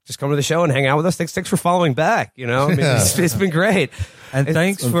just coming to the show and hang out with us. Thanks for following back. It's been great. And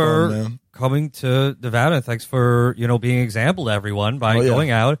thanks for coming to Nevada. And thanks for being an example to everyone by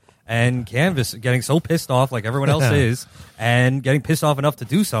going out and getting so pissed off like everyone else is, and getting pissed off enough to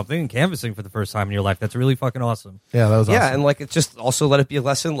do something and canvassing for the first time in your life. That's really fucking awesome. Yeah, that was awesome. Yeah, and like, it just also let it be a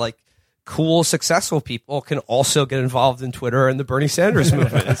lesson, like, cool, successful people can also get involved in Twitter and the Bernie Sanders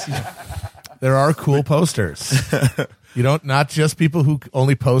movement. There are cool posters. Not just people who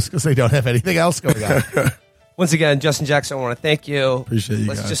only post because they don't have anything else going on. Once again, Justin Jackson, I want to thank you. Appreciate you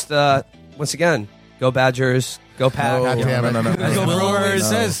guys. Let's just, once again, go Badgers, go Pack. No. Go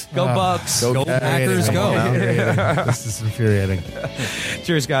Brewers, go Bucks, go Packers, go. This is infuriating.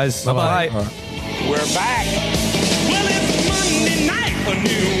 Cheers, guys. Bye-bye. We're back. Well, it's Monday night. A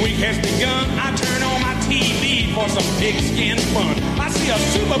new week has begun. I turn on my TV for some pigskin fun. I see a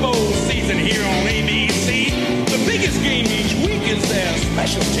Super Bowl season here on ABC. The biggest game each week is their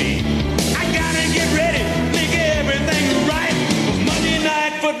specialty. I gotta get ready, make everything right. 'Cause Monday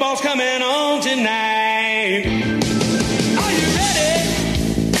Night Football's coming on tonight.